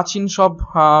আমাদের প্রাচীন সব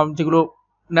যেগুলো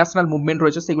ন্যাশনাল মুভমেন্ট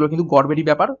রয়েছে সেগুলো কিন্তু গর্বেরই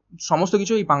ব্যাপার, সমস্ত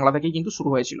কিছু এই বাংলা থেকেই কিন্তু শুরু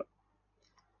হয়েছিল।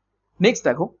 নেক্সট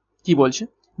দেখো কি বলছে,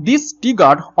 this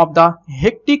triggered of the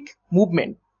hectic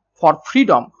movement for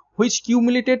freedom which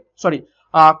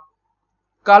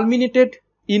culminated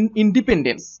in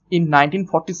independence in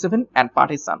 1947 and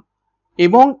partition,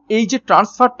 এবং এই যে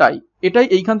ট্রান্সফারটাই এটাই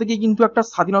এইখান থেকে কিন্তু একটা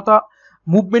স্বাধীনতা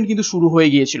মুভমেন্ট কিন্তু শুরু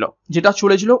হয়ে গিয়েছিল, যেটা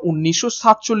চলেছিল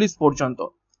 1947 পর্যন্ত,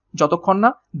 যতক্ষণ না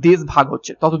দেশ ভাগ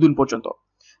হচ্ছে ততদিন পর্যন্ত।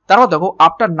 তারপর দেখো,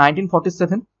 আফটার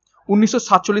 1947,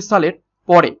 1947 সালের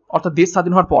পরে, অর্থাৎ দেশ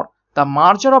স্বাধীন হওয়ার পর, the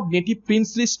মার্জার of native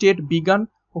princely state began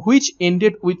which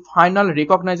ended with final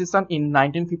recognition in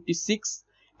 1956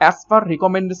 as per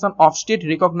recommendation of State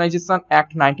Recognition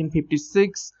Act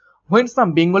 1956 when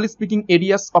some Bengali speaking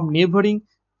areas of neighboring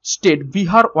state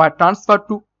Bihar were transferred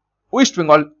to West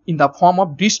Bengal in the form of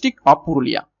district of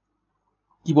Purulia।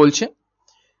 কি বলছে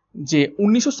যে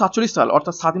 1947 সাল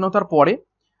অর্থাৎ স্বাধীনতার পরে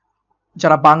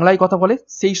যারা বাংলায় কথা বলে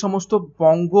সেই সমস্ত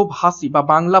বঙ্গভাষী বা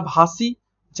বাংলা ভাষী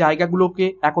জায়গাগুলোকে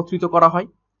একত্রিত করা হয়,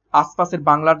 আশপাশের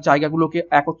বাংলার জায়গাগুলোকে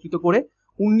একত্রিত করে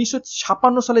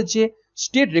 1956 সালে যে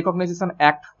স্টেট রেকগনাইজেশন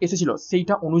অ্যাক্ট এসেছিল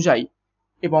সেইটা অনুযায়ী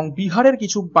এবং বিহারের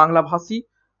কিছু বাংলাভাষী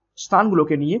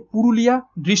স্থানগুলোকে নিয়ে পুরুলিয়া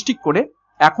ডিস্ট্রিক্ট করে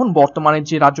এখন বর্তমানে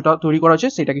যে রাজ্যটা তৈরি করা হয়েছে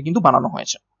সেটাকে কিন্তু বানানো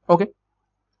হয়েছে। ওকে,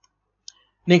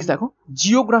 নেক্সট দেখো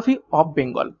জিওগ্রাফি অফ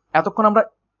বেঙ্গল। এতক্ষণ আমরা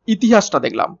ইতিহাসটা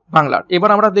দেখলাম বাংলার, এবার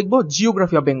আমরা দেখব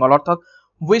জিওগ্রাফি অফ বেঙ্গল, অর্থাৎ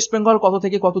ওয়েস্ট বেঙ্গল কত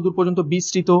থেকে কত দূর পর্যন্ত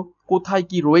বিস্তৃত, কোথায়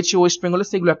কি রয়েছে ওয়েস্ট বেঙ্গলে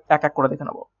সেগুলো এক এক করে দেখে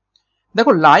নেব।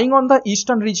 দেখো lying on the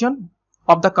eastern reason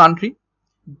of the country,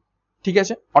 ঠিক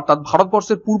আছে, অর্থাৎ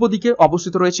ভারতবর্ষের পূর্ব দিকে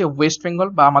অবস্থিত রয়েছে ওয়েস্ট বেঙ্গল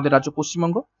বা আমাদের রাজ্য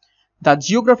Paschimbanga. The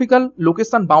geographical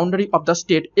location boundary of the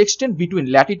state extend between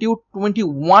latitude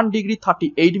 21 degree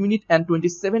 38 minute and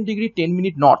 27 degree 10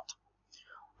 minute north।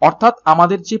 অর্থাৎ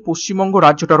আমাদের যে পশ্চিমবঙ্গ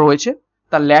রাজ্যটা রয়েছে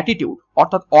তার ল্যাটিটিউড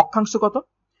অর্থাৎ অক্ষাংশ কত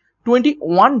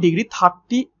 21 ডিগ্রি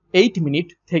 38 মিনিট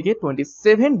থেকে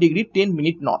 27 ডিগ্রি 10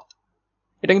 মিনিট নর্থ।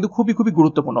 এটা কিন্তু খুবই খুবই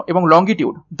গুরুত্বপূর্ণ। এবং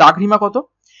লঙ্গিটিউড দাঘ্রিমা কত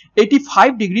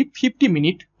 85 degree 50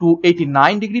 minute two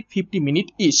 89 degree 50 minute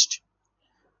east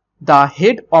the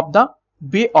head of the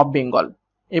বে অফ বেঙ্গল,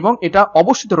 এবং এটা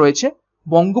অবস্থিত রয়েছে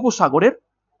বঙ্গোপসাগরের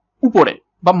উপরে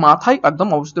বা মাথায় একদম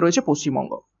অবস্থিত রয়েছে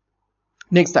পশ্চিমবঙ্গ।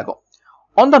 নেক্সট দেখো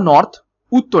অন দ্য নর্থ,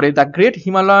 উত্তরে the great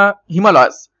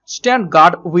Himalayas stand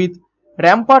guard with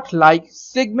র্যাম্পার্ট like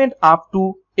segment up to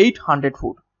 800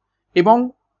 foot, এবং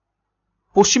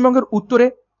পশ্চিমবঙ্গের উত্তরে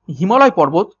হিমালয়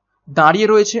পর্বত দাঁড়িয়ে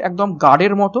রয়েছে একদম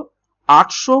গার্ডের মতো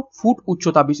 800 ফুট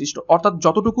উচ্চতা বিশিষ্ট, অর্থাৎ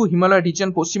যতটুকু হিমালয়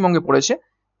রিজিয়ন পশ্চিমবঙ্গে পড়েছে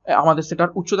আমাদের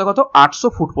সেটার উচ্চতা কত 800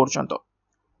 ফুট পর্যন্ত।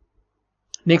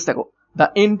 নেক্সট দেখো the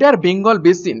entire Bengal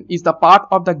basin is the part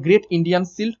of the great Indian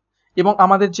shield, এবং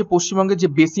আমাদের যে পশ্চিমবঙ্গের যে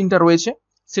বেসিনটা রয়েছে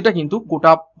সেটা কিন্তু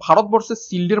গোটা ভারতবর্ষের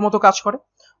শিল্ডের মতো কাজ করে,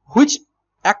 which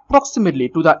approximately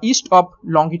to the east of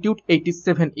longitude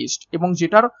 87 east, এবং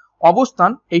যেটার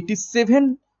অবস্থান 87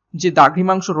 যে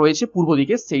দাঘ্রিমাংশ রয়েছে পূর্ব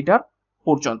দিকে সেইটার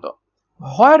পর্যন্ত।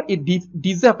 হোয়ার ইট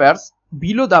disappears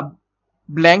below the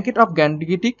blanket of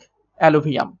গ্যাংগেটিক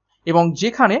অ্যালুভিয়াম, এবং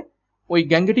যেখানে ওই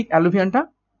গ্যাংগেটিক অ্যালুভিয়ামটা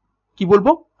কি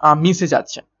বলবো মিশে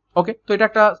যাচ্ছে। ওকে, তো এটা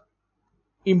একটা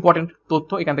ইম্পর্টেন্ট তথ্য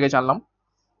এখান থেকে জানলাম।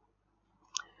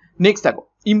 নেক্সট দেখো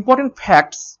important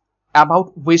facts about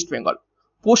West Bengal.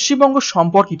 Paschimbanga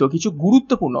সম্পর্কিত কিছু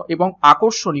গুরুত্বপূর্ণ এবং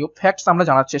আকর্ষণীয় ফ্যাক্টস আমরা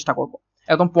জানার চেষ্টা করব,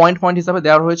 একদম পয়েন্ট পয়েন্ট হিসাবে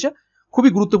দেওয়া হয়েছে, খুবই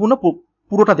গুরুত্বপূর্ণ,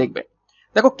 পুরোটা দেখবে।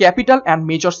 দেখো ক্যাপিটাল অ্যান্ড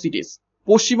মেজর সিটিজ,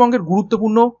 পশ্চিমবঙ্গের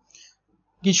গুরুত্বপূর্ণ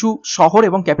কিছু শহর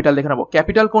এবং ক্যাপিটাল দেখে নেবো।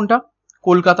 ক্যাপিটাল কোনটা?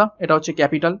 কলকাতা, এটা হচ্ছে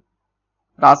ক্যাপিটাল,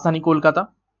 রাজধানী কলকাতা।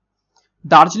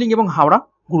 দার্জিলিং এবং হাওড়া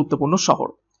গুরুত্বপূর্ণ শহর।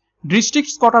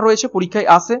 ডিস্ট্রিক্টস কটা রয়েছে পরীক্ষায়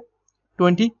আসে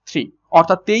 23,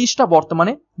 অর্থাৎ 23টা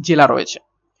বর্তমানে জেলা রয়েছে।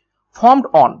 ফর্মড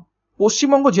অন,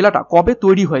 পশ্চিমবঙ্গ জেলাটা কবে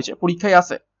তৈরি হয়েছে পরীক্ষায়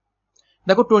আসে,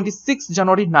 দেখো 26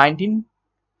 জানুয়ারি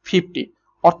 1950,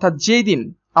 অর্থাৎ যেই দিন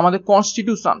আমাদের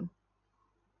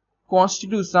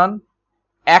কনস্টিটিউশন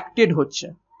অ্যাক্টেড হচ্ছে,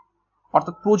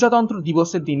 অর্থাৎ প্রজাতন্ত্র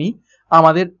দিবসের দিনই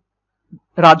আমাদের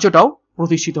রাজ্যটাও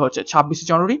প্রতিষ্ঠিত হচ্ছে 26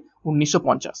 জানুয়ারি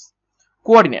 1950।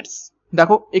 কোঅর্ডিনেটস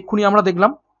দেখো এক্ষুনি আমরা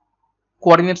দেখলাম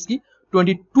কোঅর্ডিনেটস কি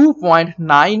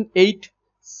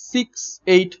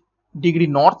 22.9868 ডিগ্রি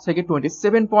নর্থ থেকে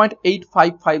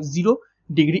 27.8550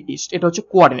 ডিগ্রি ইস্ট, এটা হচ্ছে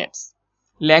কোঅর্ডিনেটস।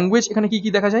 ল্যাঙ্গুয়েজ এখানে কি কি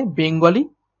দেখা যায়, বেঙ্গলি,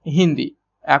 হিন্দি,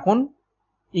 এখন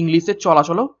ইংলিশের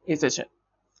চলাচলও এসেছে।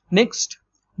 Next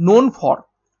known for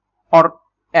or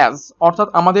as, অর্থাৎ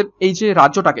আমাদের এই যে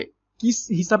রাজ্যটাকে কি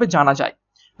হিসাবে জানা যায়,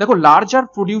 দেখো larger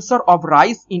producer of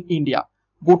rice in India,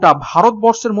 গোটা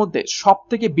ভারতবর্ষের মধ্যে সব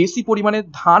থেকে বেশি পরিমাণে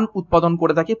ধান উৎপাদন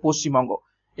করে থাকে পশ্চিমবঙ্গ,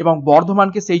 এবং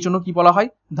বর্ধমানকে সেই জন্য কি বলা হয়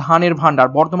ধানের ভান্ডার,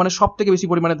 বর্ধমানে সব থেকে বেশি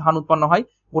পরিমাণে ধান উৎপন্ন হয়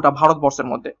গোটা ভারতবর্ষের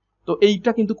মধ্যে। তো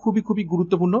এইটা কিন্তু খুবই খুবই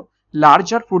গুরুত্বপূর্ণ,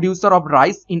 larger producer of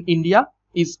rice in India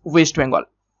is West Bengal.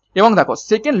 এবং দেখো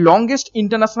second longest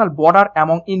international border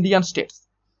among Indian states,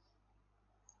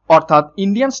 অর্থাৎ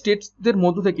ইন্ডিয়ান স্টেটসদের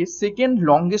মধ্য থেকে সেকেন্ড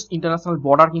লংগেস্ট ইন্টারন্যাশনাল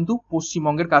বর্ডার কিন্তু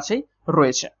পশ্চিমবঙ্গের কাছেই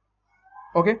রয়েছে।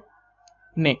 ওকে,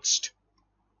 নেক্সট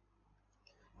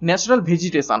ন্যাচারাল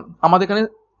ভেজিটেশন, আমাদের এখানে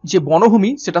যে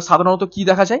বনভূমি সেটা সাধারণত কি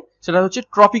দেখা যায়, সেটা হচ্ছে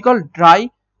ট্রপিক্যাল ড্রাই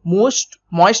ময়েস্ট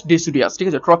ডেসিডিয়াস, ঠিক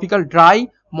আছে, ট্রপিক্যাল ড্রাই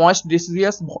ময়েস্ট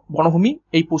ডেসিডিয়াস বনভূমি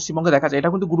এই পশ্চিমবঙ্গে দেখা যায়।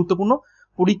 এটা কিন্তু গুরুত্বপূর্ণ,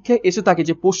 পরীক্ষায় এসে থাকে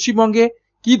যে পশ্চিমবঙ্গে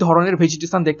কি ধরনের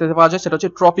ভেজিটেশন দেখতে পাওয়া যায়, সেটা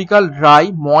হচ্ছে ট্রপিক্যাল ড্রাই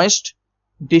ময়েস্ট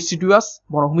ডেসিডুয়াস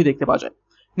বনভূমি দেখতে পাওয়া যায়।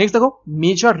 নেক্সট দেখো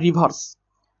মেজর রিভার্স,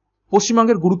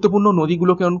 পশ্চিমবঙ্গের গুরুত্বপূর্ণ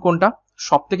নদীগুলো কোনটা,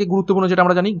 সব থেকে গুরুত্বপূর্ণ যেটা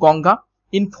আমরা জানি গঙ্গা,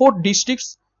 ইন 4 ডিস্ট্রিক্টস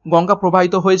গঙ্গা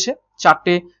প্রবাহিত হয়েছে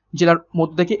 4টে জেলার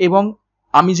মধ্যে থেকে, এবং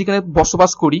আমি যেখানে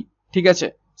বসবাস করি, ঠিক আছে,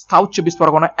 সাউথ 24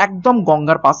 পরগনা, একদম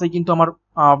গঙ্গার পাশেই কিন্তু আমার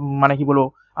মানে কি বলবো,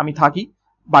 আমি থাকি।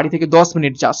 বাড়ি থেকে 10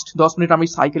 মিনিট, জাস্ট 10 মিনিট আমি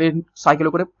সাইকেলে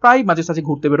করে প্রায় মাঝে সাঝে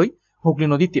ঘুরতে বেরোই হুগলি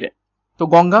নদীর তীরে। তো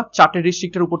গঙ্গা 4টে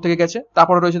ডিস্ট্রিক্টের উপর থেকে গেছে।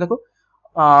 তারপরে রয়েছে দেখো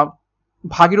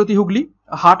Bhagirathi Hooghly,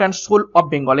 heart and soul of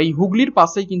Bengal, এই হুগলির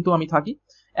পাশেই কিন্তু আমি থাকি।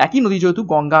 একই নদী, যেহেতু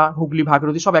গঙ্গা, হুগলি,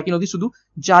 ভাগীরথী সব একই নদী, শুধু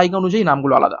জায়গা অনুযায়ী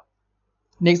নামগুলো আলাদা।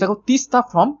 নেক্সট দেখো তিস্তা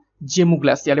ফ্রম জেমু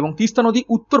গ্লাসিয়ার, এবং তিস্তা নদী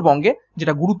উত্তরবঙ্গে,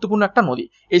 যেটা গুরুত্বপূর্ণ একটা নদী।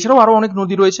 এছাড়াও আরো অনেক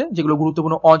নদী রয়েছে যেগুলো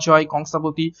গুরুত্বপূর্ণ, অজয়,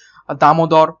 কংসাবতী,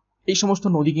 দামোদর, এই সমস্ত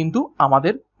নদী কিন্তু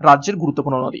আমাদের রাজ্যের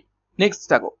গুরুত্বপূর্ণ নদী। নেক্সট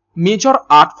দেখো মেজর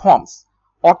আর্ট ফর্মস,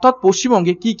 অর্থাৎ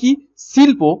পশ্চিমবঙ্গে কি কি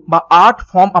শিল্প বা আর্ট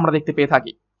ফর্ম আমরা দেখতে পেয়ে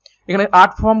থাকি। এখানে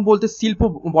আর্ট ফর্ম বলতে শিল্প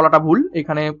বলাটা ভুল,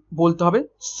 এখানে বলতে হবে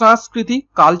সংস্কৃতি,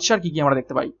 কালচার কি কি আমরা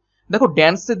দেখতে পাই। দেখো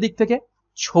ড্যান্সের দিক থেকে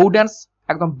ছৌ ড্যান্স,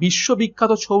 একদম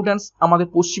বিশ্ববিখ্যাত ছৌ ড্যান্স আমাদের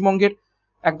পশ্চিমবঙ্গের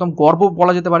একদম গর্ব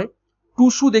বলা যেতে পারে।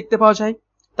 টুসু দেখতে পাওয়া যায়,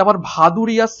 তারপর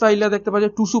ভাদুরিয়া স্টাইলে দেখতে পাওয়া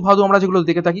যায়, টুসু ভাদু আমরা যেগুলো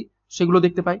দেখে থাকি সেগুলো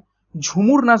দেখতে পাই।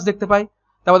 ঝুমুর নাচ দেখতে পাই,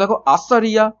 তারপর দেখো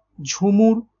আসারিয়া,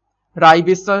 ঝুমুর,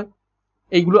 রাইবেসা,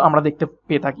 এইগুলো আমরা দেখতে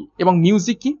পেয়ে থাকি। এবং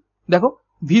মিউজিক কি, দেখো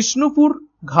বিষ্ণুপুর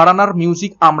ঘরানার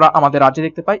মিউজিক আমরা আমাদের রাজ্যে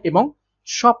দেখতে পাই, এবং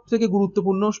সব থেকে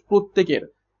গুরুত্বপূর্ণ প্রত্যেকের,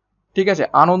 ঠিক আছে,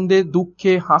 আনন্দে,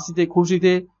 দুঃখে, হাসিতে,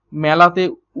 খুশিতে, মেলাতে,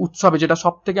 উৎসবে যেটা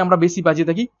সব থেকে আমরা বেশি বাজিয়ে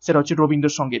থাকি সেটা হচ্ছে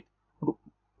রবীন্দ্রসঙ্গীত।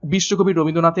 বিশ্বকবি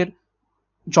রবীন্দ্রনাথের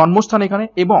জন্মস্থান এখানে,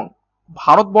 এবং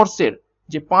ভারতবর্ষের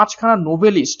যে 5খানা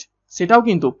নোবেলিস্ট, সেটাও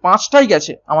কিন্তু 5টাই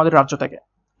গেছে আমাদের রাজ্য থেকে,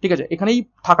 ঠিক আছে। এখানেই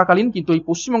থাকাকালীন, কিন্তু এই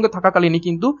পশ্চিমবঙ্গে থাকাকালীনই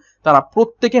কিন্তু তারা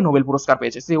প্রত্যেকে নোবেল পুরস্কার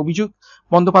পেয়েছে। সে অভিজিৎ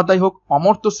বন্দ্যোপাধ্যায় হোক,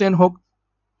 অমর্ত্য সেন হোক,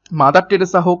 মাদার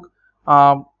টেরেসা হোক,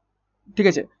 ঠিক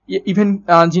আছে, ইভেন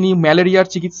যিনি ম্যালেরিয়ার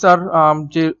চিকিৎসার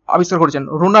যে আবিষ্কার করেছেন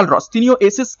রোনাল্ড রস, তিনিও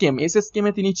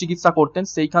এসএসকেমে তিনি চিকিৎসা করতেন,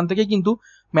 সেইখান থেকেই কিন্তু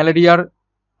ম্যালেরিয়ার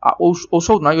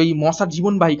ঔষধ নয়, ওই মশার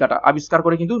জীবন বাহিকাটা আবিষ্কার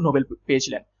করে কিন্তু নোবেল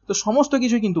পেয়েছিলেন। তো সমস্ত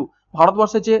কিছু কিন্তু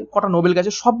ভারতবর্ষের যে কটা নোবেল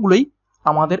গেছে সবগুলোই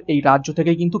আমাদের এই রাজ্য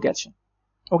থেকেই কিন্তু গেছে।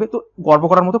 ওকে, তো গর্ব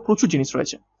করার মতো প্রচুর জিনিস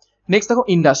রয়েছে। নেক্সট দেখো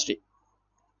ইন্ডাস্ট্রি,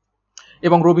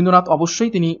 এবং রবীন্দ্রনাথ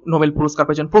অবশ্যই তিনি নোবেল পুরস্কার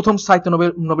পেয়েছেন, প্রথম সাহিত্য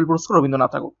নোবেল পুরস্কার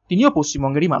রবীন্দ্রনাথ ঠাকুর, তিনিও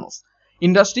পশ্চিমবঙ্গেরই মানুষ।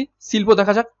 ইন্ডাস্ট্রি, শিল্প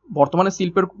দেখা যাক। বর্তমানে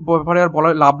শিল্পের ব্যাপারে আর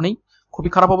বলার লাভ নেই, খুবই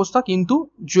খারাপ অবস্থা, কিন্তু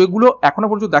যেগুলো এখনো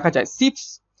পর্যন্ত দেখা যায়, শিপস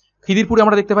খিদিরপুরে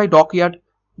আমরা দেখতে পাই, ডকইয়ার্ড,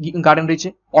 গার্ডেন রিচে।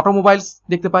 অটোমোবাইলস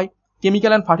দেখতে পাই,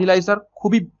 কেমিক্যাল অ্যান্ড ফার্টিলাইজার,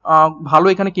 খুবই ভালো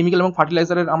এখানে কেমিক্যাল এবং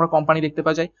ফার্টিলাইজারের আমরা কোম্পানি দেখতে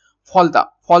পাওয়া যায়।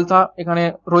 ফলতা এখানে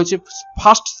রয়েছে,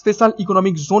 ফার্স্ট স্পেশাল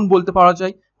ইকোনমিক জোন বলতে পাওয়া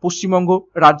যায় পশ্চিমবঙ্গ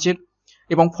রাজ্যের,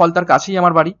 এবং ফলতার কাছেই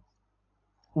আমার বাড়ি।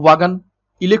 ওয়াগন,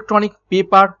 ইলেকট্রনিক,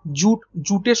 পেপার,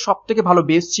 জুটের সব থেকে ভালো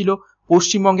বেস ছিল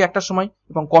পশ্চিমবঙ্গে একটা সময়,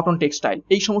 এবং কটন টেক্সটাইল,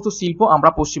 এই সমস্ত শিল্প আমরা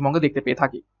পশ্চিমবঙ্গে দেখতে পেয়ে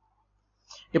থাকি।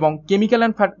 এবং কেমিক্যাল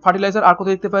অ্যান্ড ফার্টিলাইজার আর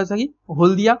কোথায় দেখতে পাওয়া যায়,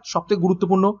 হলদিয়া সব থেকে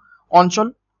গুরুত্বপূর্ণ অঞ্চল,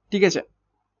 ঠিক আছে।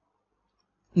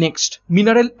 নেক্সট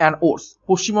মিনারেল অ্যান্ড ওর্স,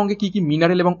 পশ্চিমবঙ্গে কি কি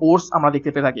মিনারেল এবং ওর্স আমরা দেখতে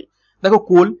পেয়ে থাকি। দেখো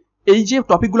কোল, এই যে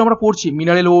টপিকগুলো আমরা পড়ছি,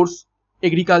 মিনারেল, ওর্স,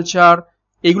 এগ্রিকালচার,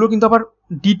 এগুলো কিন্তু আবার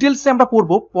ডিটেলসে আমরা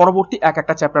পড়বো পরবর্তী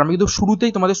একটা চ্যাপ্টার। আমি কিন্তু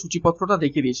শুরুতেই তোমাদের সূচিপত্রটা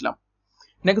দেখিয়ে দিয়েছিলাম।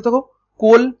 নেক্সট দেখো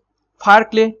কোল, fire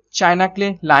clay, China clay,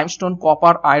 limestone,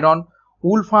 copper, iron,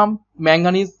 উলফাম,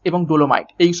 manganese এবং ডোলোমাইট,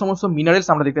 এই সমস্ত মিনারেলস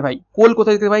আমরা দেখতে পাই। কোল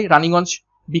কোথায় দেখতে পাই, রানীগঞ্জ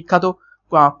বিখ্যাত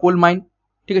কোল মাইন,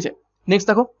 ঠিক আছে। নেক্সট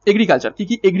দেখো এগ্রিকালচার, কি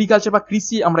কি এগ্রিকালচার বা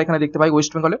কৃষি আমরা এখানে দেখতে পাই।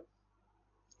 ওয়েস্ট বেঙ্গলে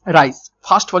রাইস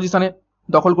ফার্স্ট পজিশনে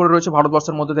দখল করে রয়েছে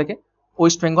ভারতবর্ষের মধ্যে থেকে,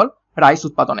 ওয়েস্ট বেঙ্গল রাইস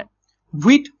উৎপাদনে।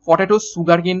 Wheat, potato,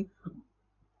 sugarcane,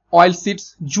 oil seeds,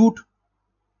 jute,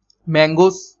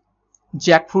 mangoes,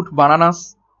 jackfruit, bananas,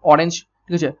 orange,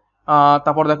 ঠিক আছে।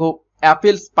 তারপর দেখো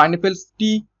অ্যাপেলস, পাইনঅ্যাপেলস,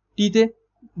 টিতে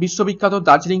বিশ্ববিখ্যাত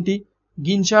দার্জিলিং টি,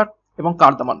 গিঞ্জার এবং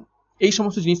কার্দামন, এই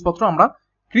সমস্ত জিনিসপত্র আমরা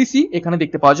কৃষি এখানে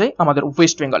দেখতে পাওয়া যায় আমাদের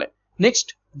ওয়েস্ট বেঙ্গলে। নেক্সট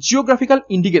জিওগ্রাফিক্যাল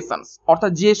ইন্ডিকেশনস,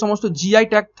 অর্থাৎ যে সমস্ত জিআই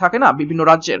ট্যাগ থাকে না বিভিন্ন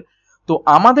রাজ্যের, তো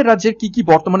আমাদের রাজ্যের কি কি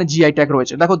বর্তমানে জিআই ট্যাগ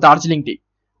রয়েছে। দেখো দার্জিলিং টি,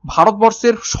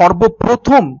 ভারতবর্ষের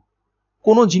সর্বপ্রথম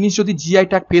কোনো জিনিস যদি জিআই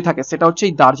ট্যাগ পেয়ে থাকে সেটা হচ্ছে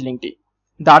এই দার্জিলিং টি।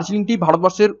 দার্জিলিং টি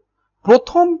ভারতবর্ষের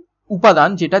প্রথম উপাদান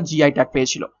যেটা জিআই ট্যাগ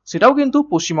পেয়েছিল, সেটাও কিন্তু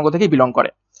পশ্চিমবঙ্গ থেকে বিলং করে।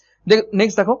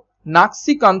 নেক্সট দেখো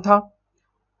নাক্সি কাঁথা,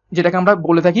 যেটাকে আমরা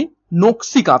বলে থাকি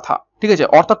নকশি কাঁথা, ঠিক আছে,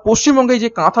 অর্থাৎ পশ্চিমবঙ্গে যে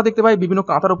কাঁথা দেখতে পাই, বিভিন্ন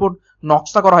কাঁথার উপর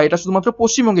নকশা করা হয়, এটা শুধুমাত্র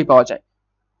পশ্চিমবঙ্গেই পাওয়া যায়,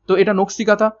 তো এটা নকশি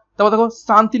কাঁথা। তারপর দেখো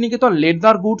শান্তিনিকেতন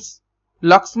লেদার গুডস,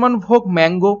 লক্ষ্মণ ভোগ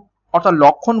ম্যাঙ্গো, অর্থাৎ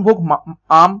লক্ষণ ভোগ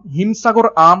আম, হিমসাগর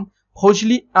আম,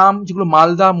 ফজলি আম, যেগুলো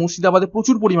মালদা, মুর্শিদাবাদে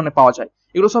প্রচুর পরিমাণে পাওয়া যায়,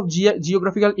 এগুলো সব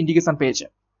জিওগ্রাফিক্যাল ইন্ডিকেশন পেয়েছে।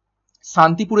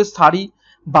 শান্তিপুরের শাড়ি,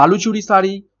 বালুচুরি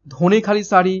শাড়ি, ধনেখালি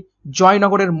শাড়ি,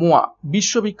 জয়নগরের মোয়া,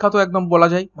 বিশ্ববিখ্যাত একদম বলা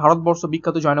যায়, ভারতবর্ষ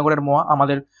বিখ্যাত জয়নগরের মোয়া,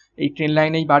 আমাদের এই ট্রেন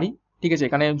লাইনেই বাড়ি, ঠিক আছে।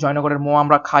 এখানে জয়নগরের মোয়া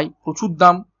আমরা খাই, প্রচুর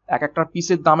দাম, এক একটা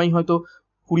পিসের দামেই হয়তো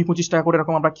 20-25 টাকা করে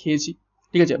এরকম আমরা খেয়েছি।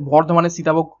 ঠিক আছে। বর্ধমানে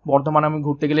সীতাভোগ, বর্ধমানে আমি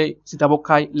ঘুরতে গেলে সীতাভোগ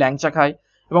খাই, ল্যাংচা খাই,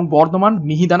 এবং বর্ধমান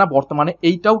মিহিদানা বর্তমানে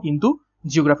এইটাও কিন্তু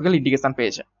জিওগ্রাফিক্যাল ইন্ডিকেশন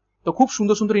পেয়েছে। তো খুব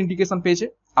সুন্দর সুন্দর ইন্ডিকেশন পেয়েছে,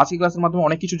 আজকের ক্লাসের মাধ্যমে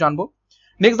অনেক কিছু জানবো।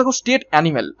 নেক্সট দেখো স্টেট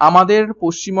অ্যানিমেল, আমাদের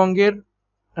পশ্চিমবঙ্গের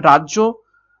রাজ্য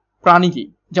প্রাণী কি?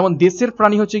 যেমন দেশের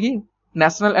প্রাণী হচ্ছে কি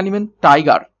national animal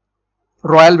tiger,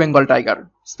 royal Bengal tiger,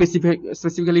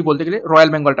 specifically বলতে গেলে রয়্যাল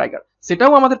বেঙ্গল টাইগার,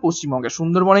 সেটাও আমাদের পশ্চিমবঙ্গে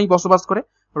সুন্দরবনেই বসবাস করে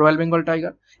রয়্যাল বেঙ্গল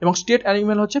টাইগার। এবং স্টেট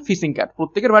অ্যানিমেল হচ্ছে ফিশিং ক্যাট,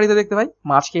 প্রত্যেকের বাড়িতে দেখতে পাই,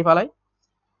 মাছ খেয়ে ফেলায়।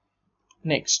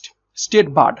 নেক্সট স্টেট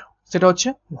বার্ড, সেটা হচ্ছে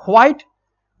হোয়াইট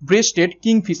ব্রেস্টেড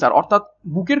কিংফিশার, অর্থাৎ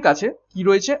বুকের কাছে কি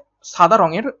রয়েছে, সাদা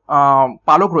রঙের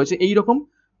পালক রয়েছে, এইরকম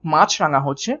মাছরাঙা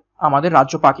হচ্ছে আমাদের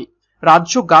রাজ্য পাখি।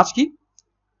 রাজ্য গাছ কি?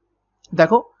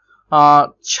 দেখো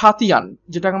ছাতিয়ান,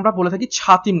 যেটাকে আমরা বলে থাকি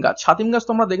ছাতিম গাছ। ছাতিম গাছ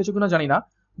তোমরা দেখেছো কিনা জানি না,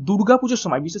 দুর্গাপুজোর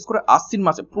সময় বিশেষ করে আশ্বিন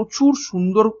মাসে প্রচুর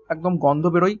সুন্দর একদম গন্ধ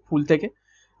বেরোয় ফুল থেকে।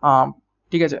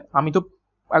 ঠিক আছে, আমি তো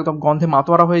একদম গন্ধে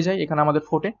মাতোয়ারা হয়ে যাই, এখানে আমাদের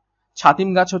ফোটে। ছাতিম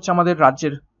গাছ হচ্ছে আমাদের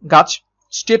রাজ্যের গাছ।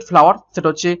 স্টেট ফ্লাওয়ার, সেটা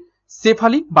হচ্ছে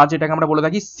শেফালি, বা যেটাকে আমরা বলে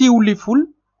থাকি শিউলি ফুল,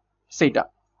 সেইটা।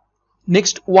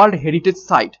 নেক্সট ওয়ার্ল্ড হেরিটেজ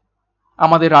সাইট,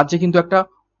 আমাদের রাজ্যে কিন্তু একটা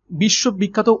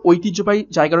বিশ্ববিখ্যাত ঐতিহ্যবাহী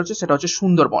জায়গা রয়েছে, সেটা হচ্ছে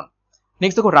সুন্দরবন।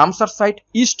 নেক্সট দেখো Ramsar site,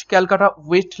 east Calcutta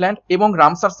wasteland, এবং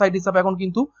রামসার সাইট হিসাবে এখন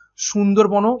কিন্তু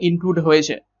সুন্দরবনও ইনক্লুড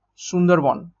হয়েছে,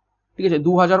 সুন্দরবন। ঠিক আছে,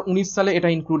 2019 সালে এটা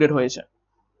ইনক্লুডেড হয়েছে।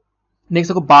 নেক্সট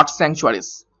দেখো বার্ড স্যাংচুয়ারিজ,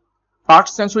 বার্ড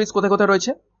স্যাংচুয়ারিজ কোথায় কোথায়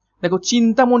রয়েছে? দেখো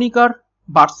চিন্তামণিকার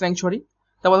বার্ড স্যাংচুয়ারি,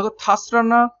 তারপর দেখো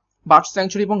থাসরানা বার্ড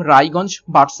স্যাংচুয়ারি, এবং রায়গঞ্জ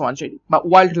বার্ড স্যাংচুয়ারি বা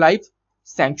ওয়াইল্ড লাইফ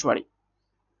স্যাংচুয়ারি।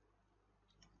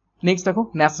 নেক্সট দেখো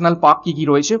ন্যাশনাল পার্ক কি কি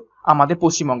রয়েছে আমাদের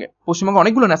পশ্চিমবঙ্গে। পশ্চিমবঙ্গে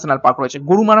অনেকগুলো ন্যাশনাল পার্ক রয়েছে,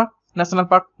 Gorumara national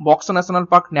park, Buxa national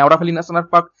park, নেওড়াভ্যালি national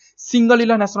park,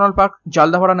 Singalila national park,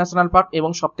 Jaldapara national park, এবং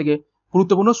সব থেকে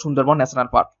গুরুত্বপূর্ণ সুন্দরবন ন্যাশনাল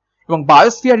পার্ক। এবং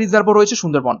বায়োস্ফিয়ার রিজার্ভও রয়েছে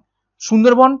সুন্দরবন।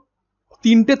 সুন্দরবন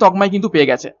 3টে তকমায় কিন্তু পেয়ে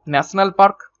গেছে, national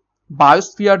park,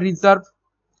 biosphere reserve,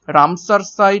 Ramsar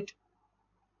site,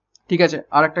 ঠিক আছে,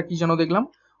 আর একটা কি যেন দেখলাম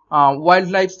ওয়াইল্ড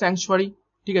লাইফ স্যাংচুয়ারি।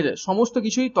 ঠিক আছে, সমস্ত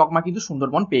কিছুই তকমা কিন্তু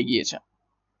সুন্দরবন পেয়ে গিয়েছে।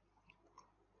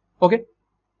 ওকে,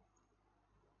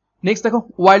 নেক্সট দেখো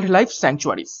ওয়াইল্ড লাইফ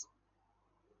স্যাংচুয়ারিজ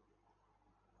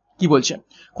কি বলছে,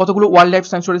 কতগুলো ওয়াইল্ড লাইফ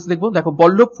স্যাংচুয়ারিজ দেখবো। দেখো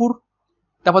বল্লভপুর,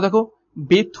 তারপর দেখো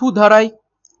বেথুধারাই,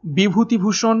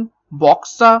 বিভূতিভূষণ,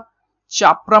 বক্সা,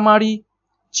 চাপড়ামারি,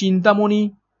 চিন্তামণি,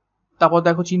 তারপর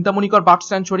দেখো চিন্তামণিকর বার্ড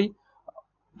স্যাংচুয়ারি,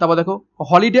 তারপর দেখো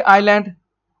হলিডে আইল্যান্ড,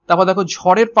 তারপর দেখো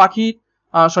ঝড়ের পাখি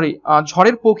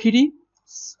ঝড়ের পখিরি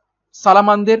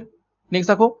সালামানদের। নেক্সট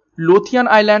দেখো লোথিয়ান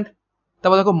আইল্যান্ড,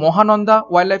 তারপর দেখো Mahananda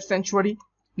wild life sanctuary.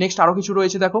 Next আরো কিছু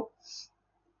রয়েছে দেখো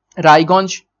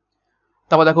রায়গঞ্জ,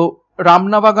 তারপর দেখো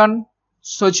রামনাবাগান,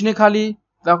 সজনেখালি,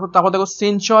 তারপর দেখো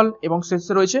সেঞ্চল, এবং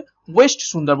শেষে রয়েছে West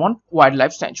Sundarban wild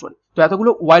life sanctuary. তো এতগুলো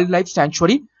ওয়াইল্ড লাইফ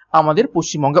স্যাংচুয়ারি আমাদের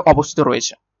পশ্চিমবঙ্গে অবস্থিত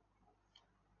রয়েছে।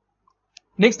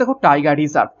 নেক্সট দেখো টাইগার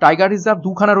রিজার্ভ, টাইগার রিজার্ভ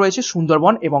দুখানা রয়েছে,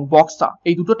 সুন্দরবন এবং বক্সা,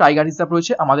 এই দুটো টাইগার রিজার্ভ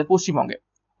রয়েছে আমাদের পশ্চিমবঙ্গে।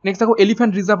 নেক্সট দেখো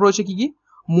এলিফ্যান্ট রিজার্ভ রয়েছে কি কি,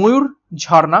 ময়ূর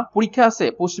ঝর্ণা, পরীক্ষা আছে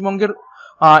পশ্চিমবঙ্গের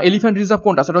এলিফ্যান্ট রিজার্ভ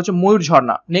কোনটা, সেটা হচ্ছে ময়ূর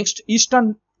ঝর্ণা। নেক্সট ইস্টার্ন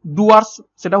ডুয়ার্স,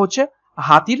 সেটা হচ্ছে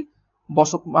হাতির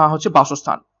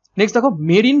বাসস্থান। নেক্সট দেখো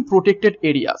মেরিন প্রোটেক্টেড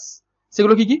এরিয়াস,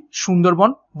 সেগুলো কি কি, সুন্দরবন,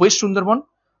 ওয়েস্ট সুন্দরবন,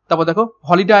 তারপর দেখো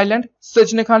হলিডে আইল্যান্ড,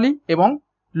 সজনেখালি, এবং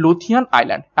লোথিয়ান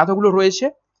আইল্যান্ড, এতগুলো রয়েছে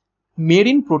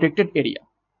মেরিন প্রোটেক্টেড এরিয়া।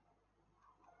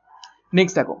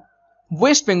 নেক্সট দেখো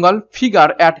West Bengal figure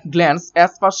at glance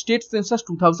as per state census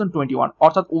 2021,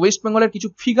 অর্থাৎ ওয়েস্ট বেঙ্গলের কিছু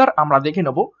ফিগার আমরা দেখে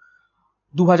নেব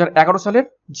 2011 সালের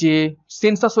যে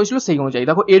সেন্সাস হয়েছিল সেই অনুযায়ী।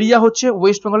 দেখো এরিয়া হচ্ছে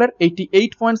ওয়েস্ট বেঙ্গলের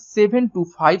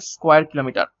 88.725 স্কোয়ার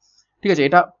কিলোমিটার। ঠিক আছে,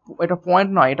 এটা পয়েন্ট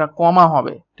নয়, এটা কমা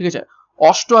হবে। ঠিক আছে,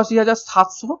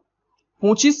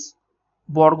 88,725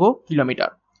 বর্গ কিলোমিটার।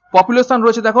 পপুলেশন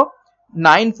রয়েছে দেখো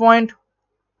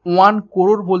 9.1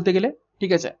 crore বলতে গেলে।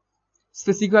 ঠিক আছে,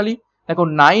 স্পেসিফিক্যালি দেখো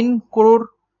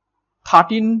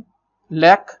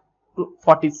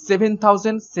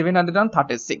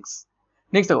 9,13,47,736।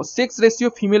 নেক্সট দেখো সেক্স রেশিও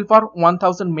ফিমেল পার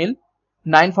 1000 মেল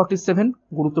 947,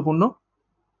 গুরুত্বপূর্ণ।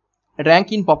 র্যাঙ্ক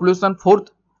ইন পপুলেশন 4th,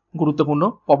 গুরুত্বপূর্ণ,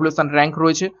 পপুলেশন র্যাঙ্ক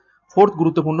রয়েছে 4th,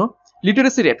 গুরুত্বপূর্ণ।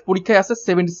 লিটারেসি রেট পরীক্ষায় আসে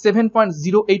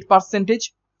 77.08%।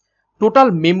 টোটাল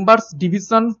মেম্বার্স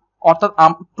ডিভিশন, অর্থাৎ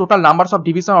টোটাল নাম্বারস অফ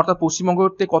ডিভিশন, অর্থাৎ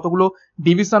পশ্চিমবঙ্গতে কতগুলো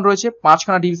ডিভিশন রয়েছে,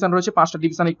 5খানা ডিভিশন রয়েছে, 5টা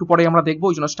ডিভিশন একটু পরে আমরা দেখবো,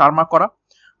 ওই জন্য স্টার মার্ক করা।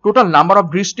 Total number of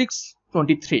districts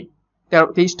 23,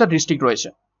 23টা district রয়েছে।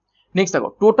 নেক্সট দেখো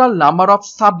total number of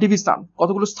sub division,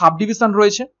 কতগুলো সাব ডিভিশন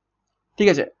রয়েছে। ঠিক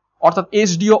আছে, অর্থাৎ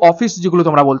এসডিও অফিস যেগুলো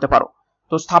তোমরা বলতে পারো,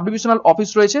 তো সাব ডিভিশনাল অফিস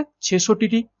রয়েছে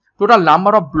 66টি। Total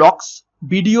number of blocks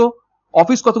BDO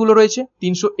office কতগুলো রয়েছে,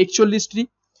 341টি।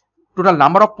 টোটাল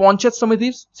নাম্বার অফ পঞ্চায়েত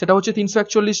সমিতির সেটা হচ্ছে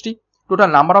 341টি। টোটাল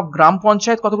নাম্বার অফ গ্রাম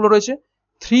পঞ্চায়েত কতগুলো রয়েছে?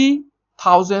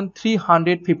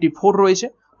 3354 রয়েছে।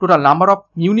 টোটাল নাম্বার অফ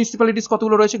মিউনিসিপ্যালিটিস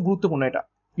কতগুলো রয়েছে? গুরুত্বপূর্ণ এটা,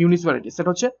 মিউনিসিপ্যালিটিস সেটা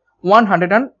হচ্ছে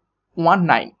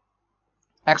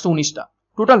 119টা।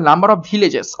 টোটাল নাম্বার অফ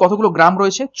ভিলেজেস কতগুলো গ্রাম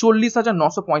রয়েছে?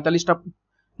 40,945টা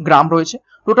গ্রাম রয়েছে।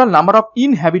 Total number of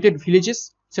inhabited villages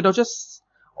সেটা হচ্ছে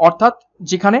অর্থাৎ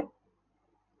যেখানে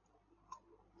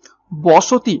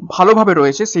বসতি ভালোভাবে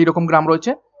রয়েছে সেই রকম গ্রাম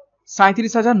রয়েছে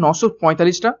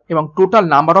 37,945টা। এবং টোটাল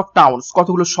নাম্বার অফ টাউনস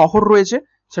কতগুলো শহর রয়েছে?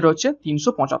 সেটা হচ্ছে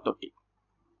 375টি।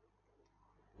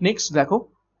 নেক্সট দেখো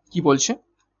কি বলছে,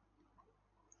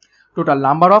 টোটাল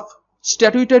নাম্বার অফ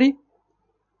স্ট্যাটুইটারি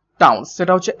টাউনস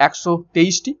সেটা হচ্ছে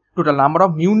 123টি। Total number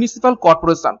of municipal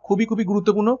corporation খুবই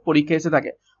গুরুত্বপূর্ণ, পরীক্ষা এসে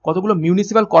থাকে, কতগুলো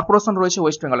মিউনিসিপ্যাল কর্পোরেশন রয়েছে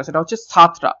ওয়েস্ট বেঙ্গলে? সেটা হচ্ছে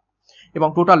 7টা। এবং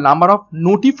total number of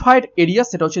notified area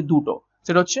সেটা হচ্ছে 2টো,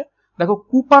 সেটা হচ্ছে দেখো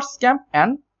কুপার্স ক্যাম্প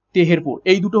অ্যান্ড তেহেরপুর,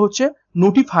 এই দুটো হচ্ছে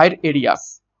নোটিফাইড এরিয়াস।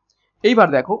 এইবার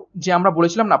দেখো যে আমরা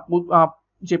বলেছিলাম না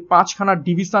যে 5খানা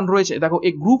ডিভিশন রয়েছে, দেখো এ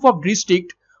group of district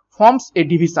forms A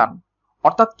division,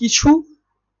 অর্থাৎ কিছু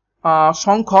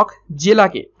সংখ্যক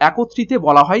জেলাকে একত্রিতে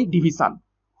বলা হয় division,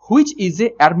 which is a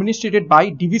অ্যাডমিনিস্ট্রেটেড by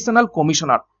divisional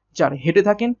commissioner, যার হেডে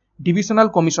থাকেন divisional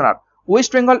commissioner.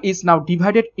 West Bengal is now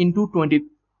divided into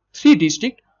 23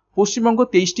 district, Paschimbanga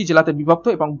 23টি জেলাতে বিভক্ত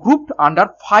এবং গ্রুপড আন্ডার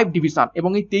 5 ডিভিশন, এবং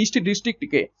এই 23টি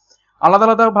ডিস্ট্রিক্টকে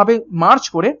আলাদা ভাবে মার্চ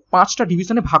করে 5টা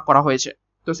ডিভিশনে ভাগ করা হয়েছে।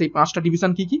 তো সেই 5টা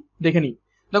ডিভিশন কি কি দেখে নিই।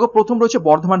 দেখো প্রথম রয়েছে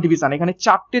বর্ধমান ডিভিশন, এখানে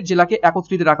 4টে জেলাকে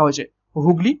একত্রিত রাখা হয়েছে,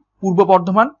 হুগলি, পূর্ব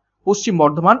বর্ধমান, পশ্চিম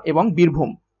বর্ধমান এবং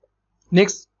বীরভূম।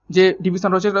 নেক্সট যে ডিভিশন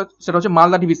রয়েছে সেটা হচ্ছে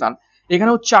মালদা ডিভিশন,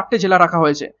 এখানেও 4টে জেলা রাখা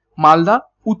হয়েছে, মালদা,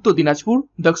 উত্তর দিনাজপুর,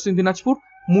 দক্ষিণ দিনাজপুর,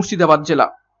 মুর্শিদাবাদ জেলা।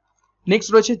 নেক্সট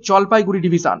রয়েছে জলপাইগুড়ি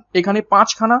ডিভিশন, এখানে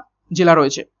 5খানা জেলা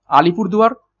রয়েছে,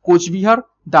 আলিপুরদুয়ার, কোচবিহার,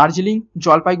 দার্জিলিং,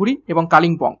 জলপাইগুড়ি এবং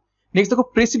কালিম্পং। নেক্সট দেখো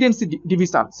প্রেসিডেন্সি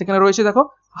ডিভিশন, সেখানে রয়েছে দেখো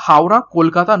হাওড়া,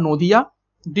 কলকাতা, নদিয়া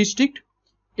ডিস্ট্রিক্ট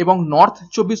এবং নর্থ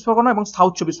 24 পরগনা এবং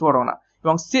সাউথ 24 পরগনা।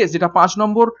 এবং শেষ যেটা 5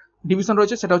 নম্বর ডিভিশন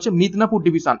রয়েছে সেটা হচ্ছে মিদনাপুর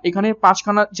ডিভিশন, এখানে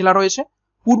 5খানা জেলা রয়েছে,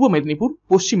 পূর্ব মেদিনীপুর,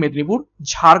 পশ্চিম মেদিনীপুর,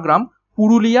 ঝাড়গ্রাম,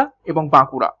 পুরুলিয়া এবং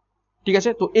বাঁকুড়া। ঠিক আছে,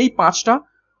 তো এই 5টা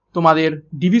তোমাদের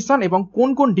ডিভিশন এবং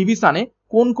কোন ডিভিশনে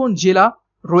কোন জেলা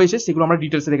রয়েছে সেগুলো আমরা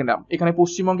ডিটেলসে দেখে নিলাম। এখানে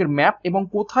পশ্চিমবঙ্গের ম্যাপ এবং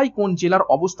কোথায় কোন জেলার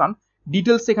অবস্থান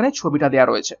ডিটেলস এখানে ছবিটা দেওয়া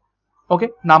রয়েছে। ওকে,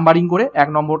 নাম্বারিং করে 1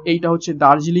 নম্বর এইটা হচ্ছে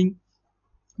দার্জিলিং,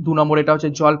 2 নম্বর এটা হচ্ছে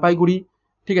জলপাইগুড়ি।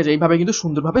 ঠিক আছে, এইভাবে কিন্তু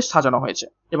সুন্দরভাবে সাজানো হয়েছে।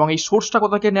 এবং এই সোর্সটা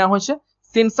কোথা থেকে নেওয়া হয়েছে?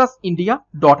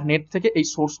 censusindia.net থেকে এই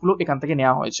সোর্সগুলো এখান থেকে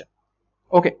নেওয়া হয়েছে।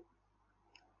 ওকে,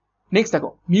 নেক্সট দেখো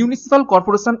municipal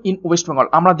corporation in West Bengal,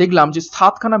 আমরা দেখলাম যে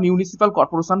 7খানা মিউনিসিপ্যাল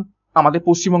কর্পোরেশন আমাদের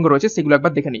পশ্চিমবঙ্গে রয়েছে, সেগুলো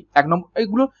একবার দেখে নিই। 1 নম্বর,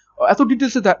 এগুলো এত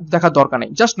ডিটেলসে দেখার দরকার নেই,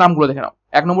 জাস্ট নামগুলো দেখে নাও।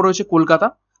 1 নম্বরে রয়েছে কলকাতা,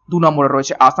 2 নম্বরে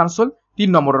রয়েছে আসানসোল, 3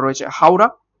 নম্বরে রয়েছে হাওড়া,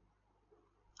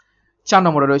 4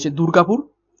 নম্বরে রয়েছে দুর্গাপুর,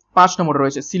 5 নম্বরে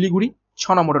রয়েছে শিলিগুড়ি,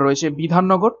 6 নম্বরে রয়েছে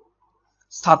বিধাননগর,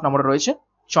 7 নম্বরে রয়েছে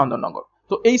চন্দননগর।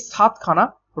 তো এই 7খানা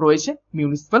রয়েছে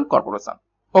মিউনিসিপ্যাল কর্পোরেশন।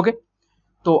 ওকে,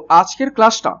 তো আজকের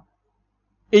ক্লাসটা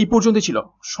এই পর্যন্ত ছিল।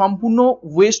 সম্পূর্ণ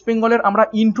ওয়েস্ট বেঙ্গলের আমরা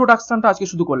ইন্ট্রোডাকশনটা আজকে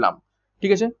শুরু করলাম।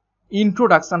 ঠিক আছে,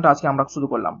 ইন্ট্রোডাকশনটা আজকে আমরা শুরু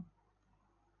করলাম।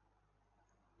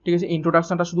 ঠিক আছে,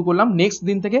 ইন্ট্রোডাকশনটা শুরু করলাম। নেক্সট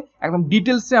দিন থেকে একদম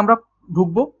ডিটেলসে আমরা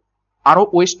ঢুকবো আরো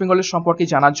ওয়েস্ট বেঙ্গলের সম্পর্কে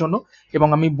জানার জন্য। এবং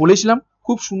আমি বলেছিলাম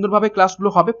খুব সুন্দরভাবে ক্লাসগুলো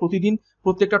হবে প্রতিদিন,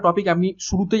 প্রত্যেকটা টপিক আমি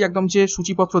শুরুতেই একদম যে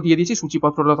সূচিপত্র দিয়ে দিয়েছি,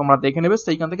 সূচিপত্রটা তোমরা দেখে নেবে,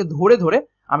 সেইখান থেকে ধরে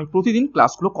আমি প্রতিদিন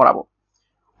ক্লাসগুলো করাবো।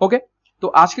 ওকে, তো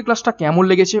আজকে ক্লাসটা কেমন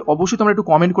লেগেছে অবশ্যই তোমরা একটু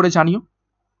কমেন্ট করে জানিও,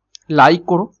 লাইক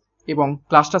করো। এবং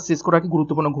ক্লাসটা শেষ করার আগে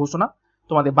গুরুত্বপূর্ণ ঘোষণা,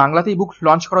 তোমাদের বাংলাতে ইবুক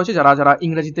লঞ্চ করা হয়েছে, যারা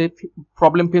ইংরেজিতে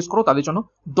প্রবলেম ফেস করো তাদের জন্য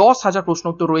 10,000 প্রশ্ন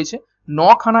উত্তর রয়েছে,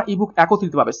 9খানা ইবুক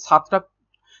একত্রিত পাবে, 7টা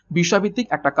বিষয়ভিত্তিক,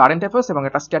 একটা কারেন্ট অ্যাফেয়ার্স এবং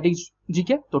একটা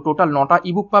স্ট্র্যাটেজিকে। তো টোটাল 9টা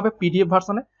ইবুক পাবে পিডিএফ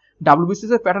ভার্সনে,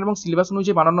 WBCS এর প্যাটার্ন এবং সিলেবাস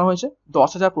অনুযায়ী বানানো হয়েছে,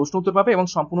 10,000 প্রশ্ন উত্তর পাবে এবং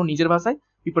সম্পূর্ণ নিজের ভাষায়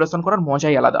প্রিপারেশন করার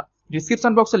মজাই আলাদা।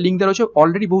 ডিসক্রিপশন বক্সের লিঙ্ক দেওয়া রয়েছে,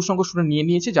 অলরেডি বহু সংখ্যক স্টুডেন্ট নিয়ে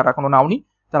নিয়েছে, যারা এখনো নাওনি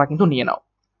তারা কিন্তু নিয়ে নাও।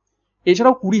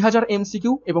 এছাড়াও 20,000 MCQ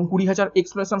এবং 20,000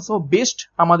 এক্সপ্লেনেশন সহ বেস্ট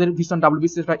আমাদের ভিশন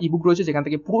WBCS একটা ইবুক রয়েছে, যেখান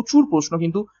থেকে প্রচুর প্রশ্ন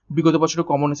কিন্তু বিগত বছরে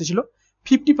কমন এসেছিল।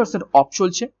 50% অফ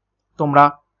চলছে, তোমরা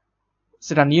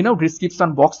সেটা নিয়ে নাও ডিসক্রিপশন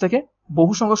বক্স থেকে।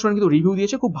 বহু সংখ্যক স্টুডেন্ট কিন্তু রিভিউ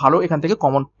দিয়েছে, খুব ভালো এখান থেকে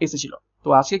কমন এসেছিল। তো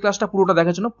আজকে ক্লাসটা পুরোটা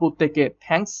দেখার জন্য প্রত্যেককে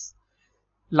থ্যাঙ্কস।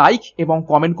 লাইক এবং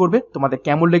কমেন্ট করবে তোমাদের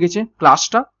কেমন লেগেছে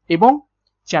ক্লাসটা, এবং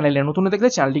চ্যানেলে নতুন দেখলে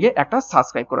চ্যানেলটিকে একটা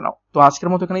সাবস্ক্রাইব করে নাও। তো আজকের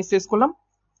মতো এখানেই শেষ করলাম,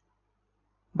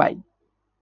 বাই।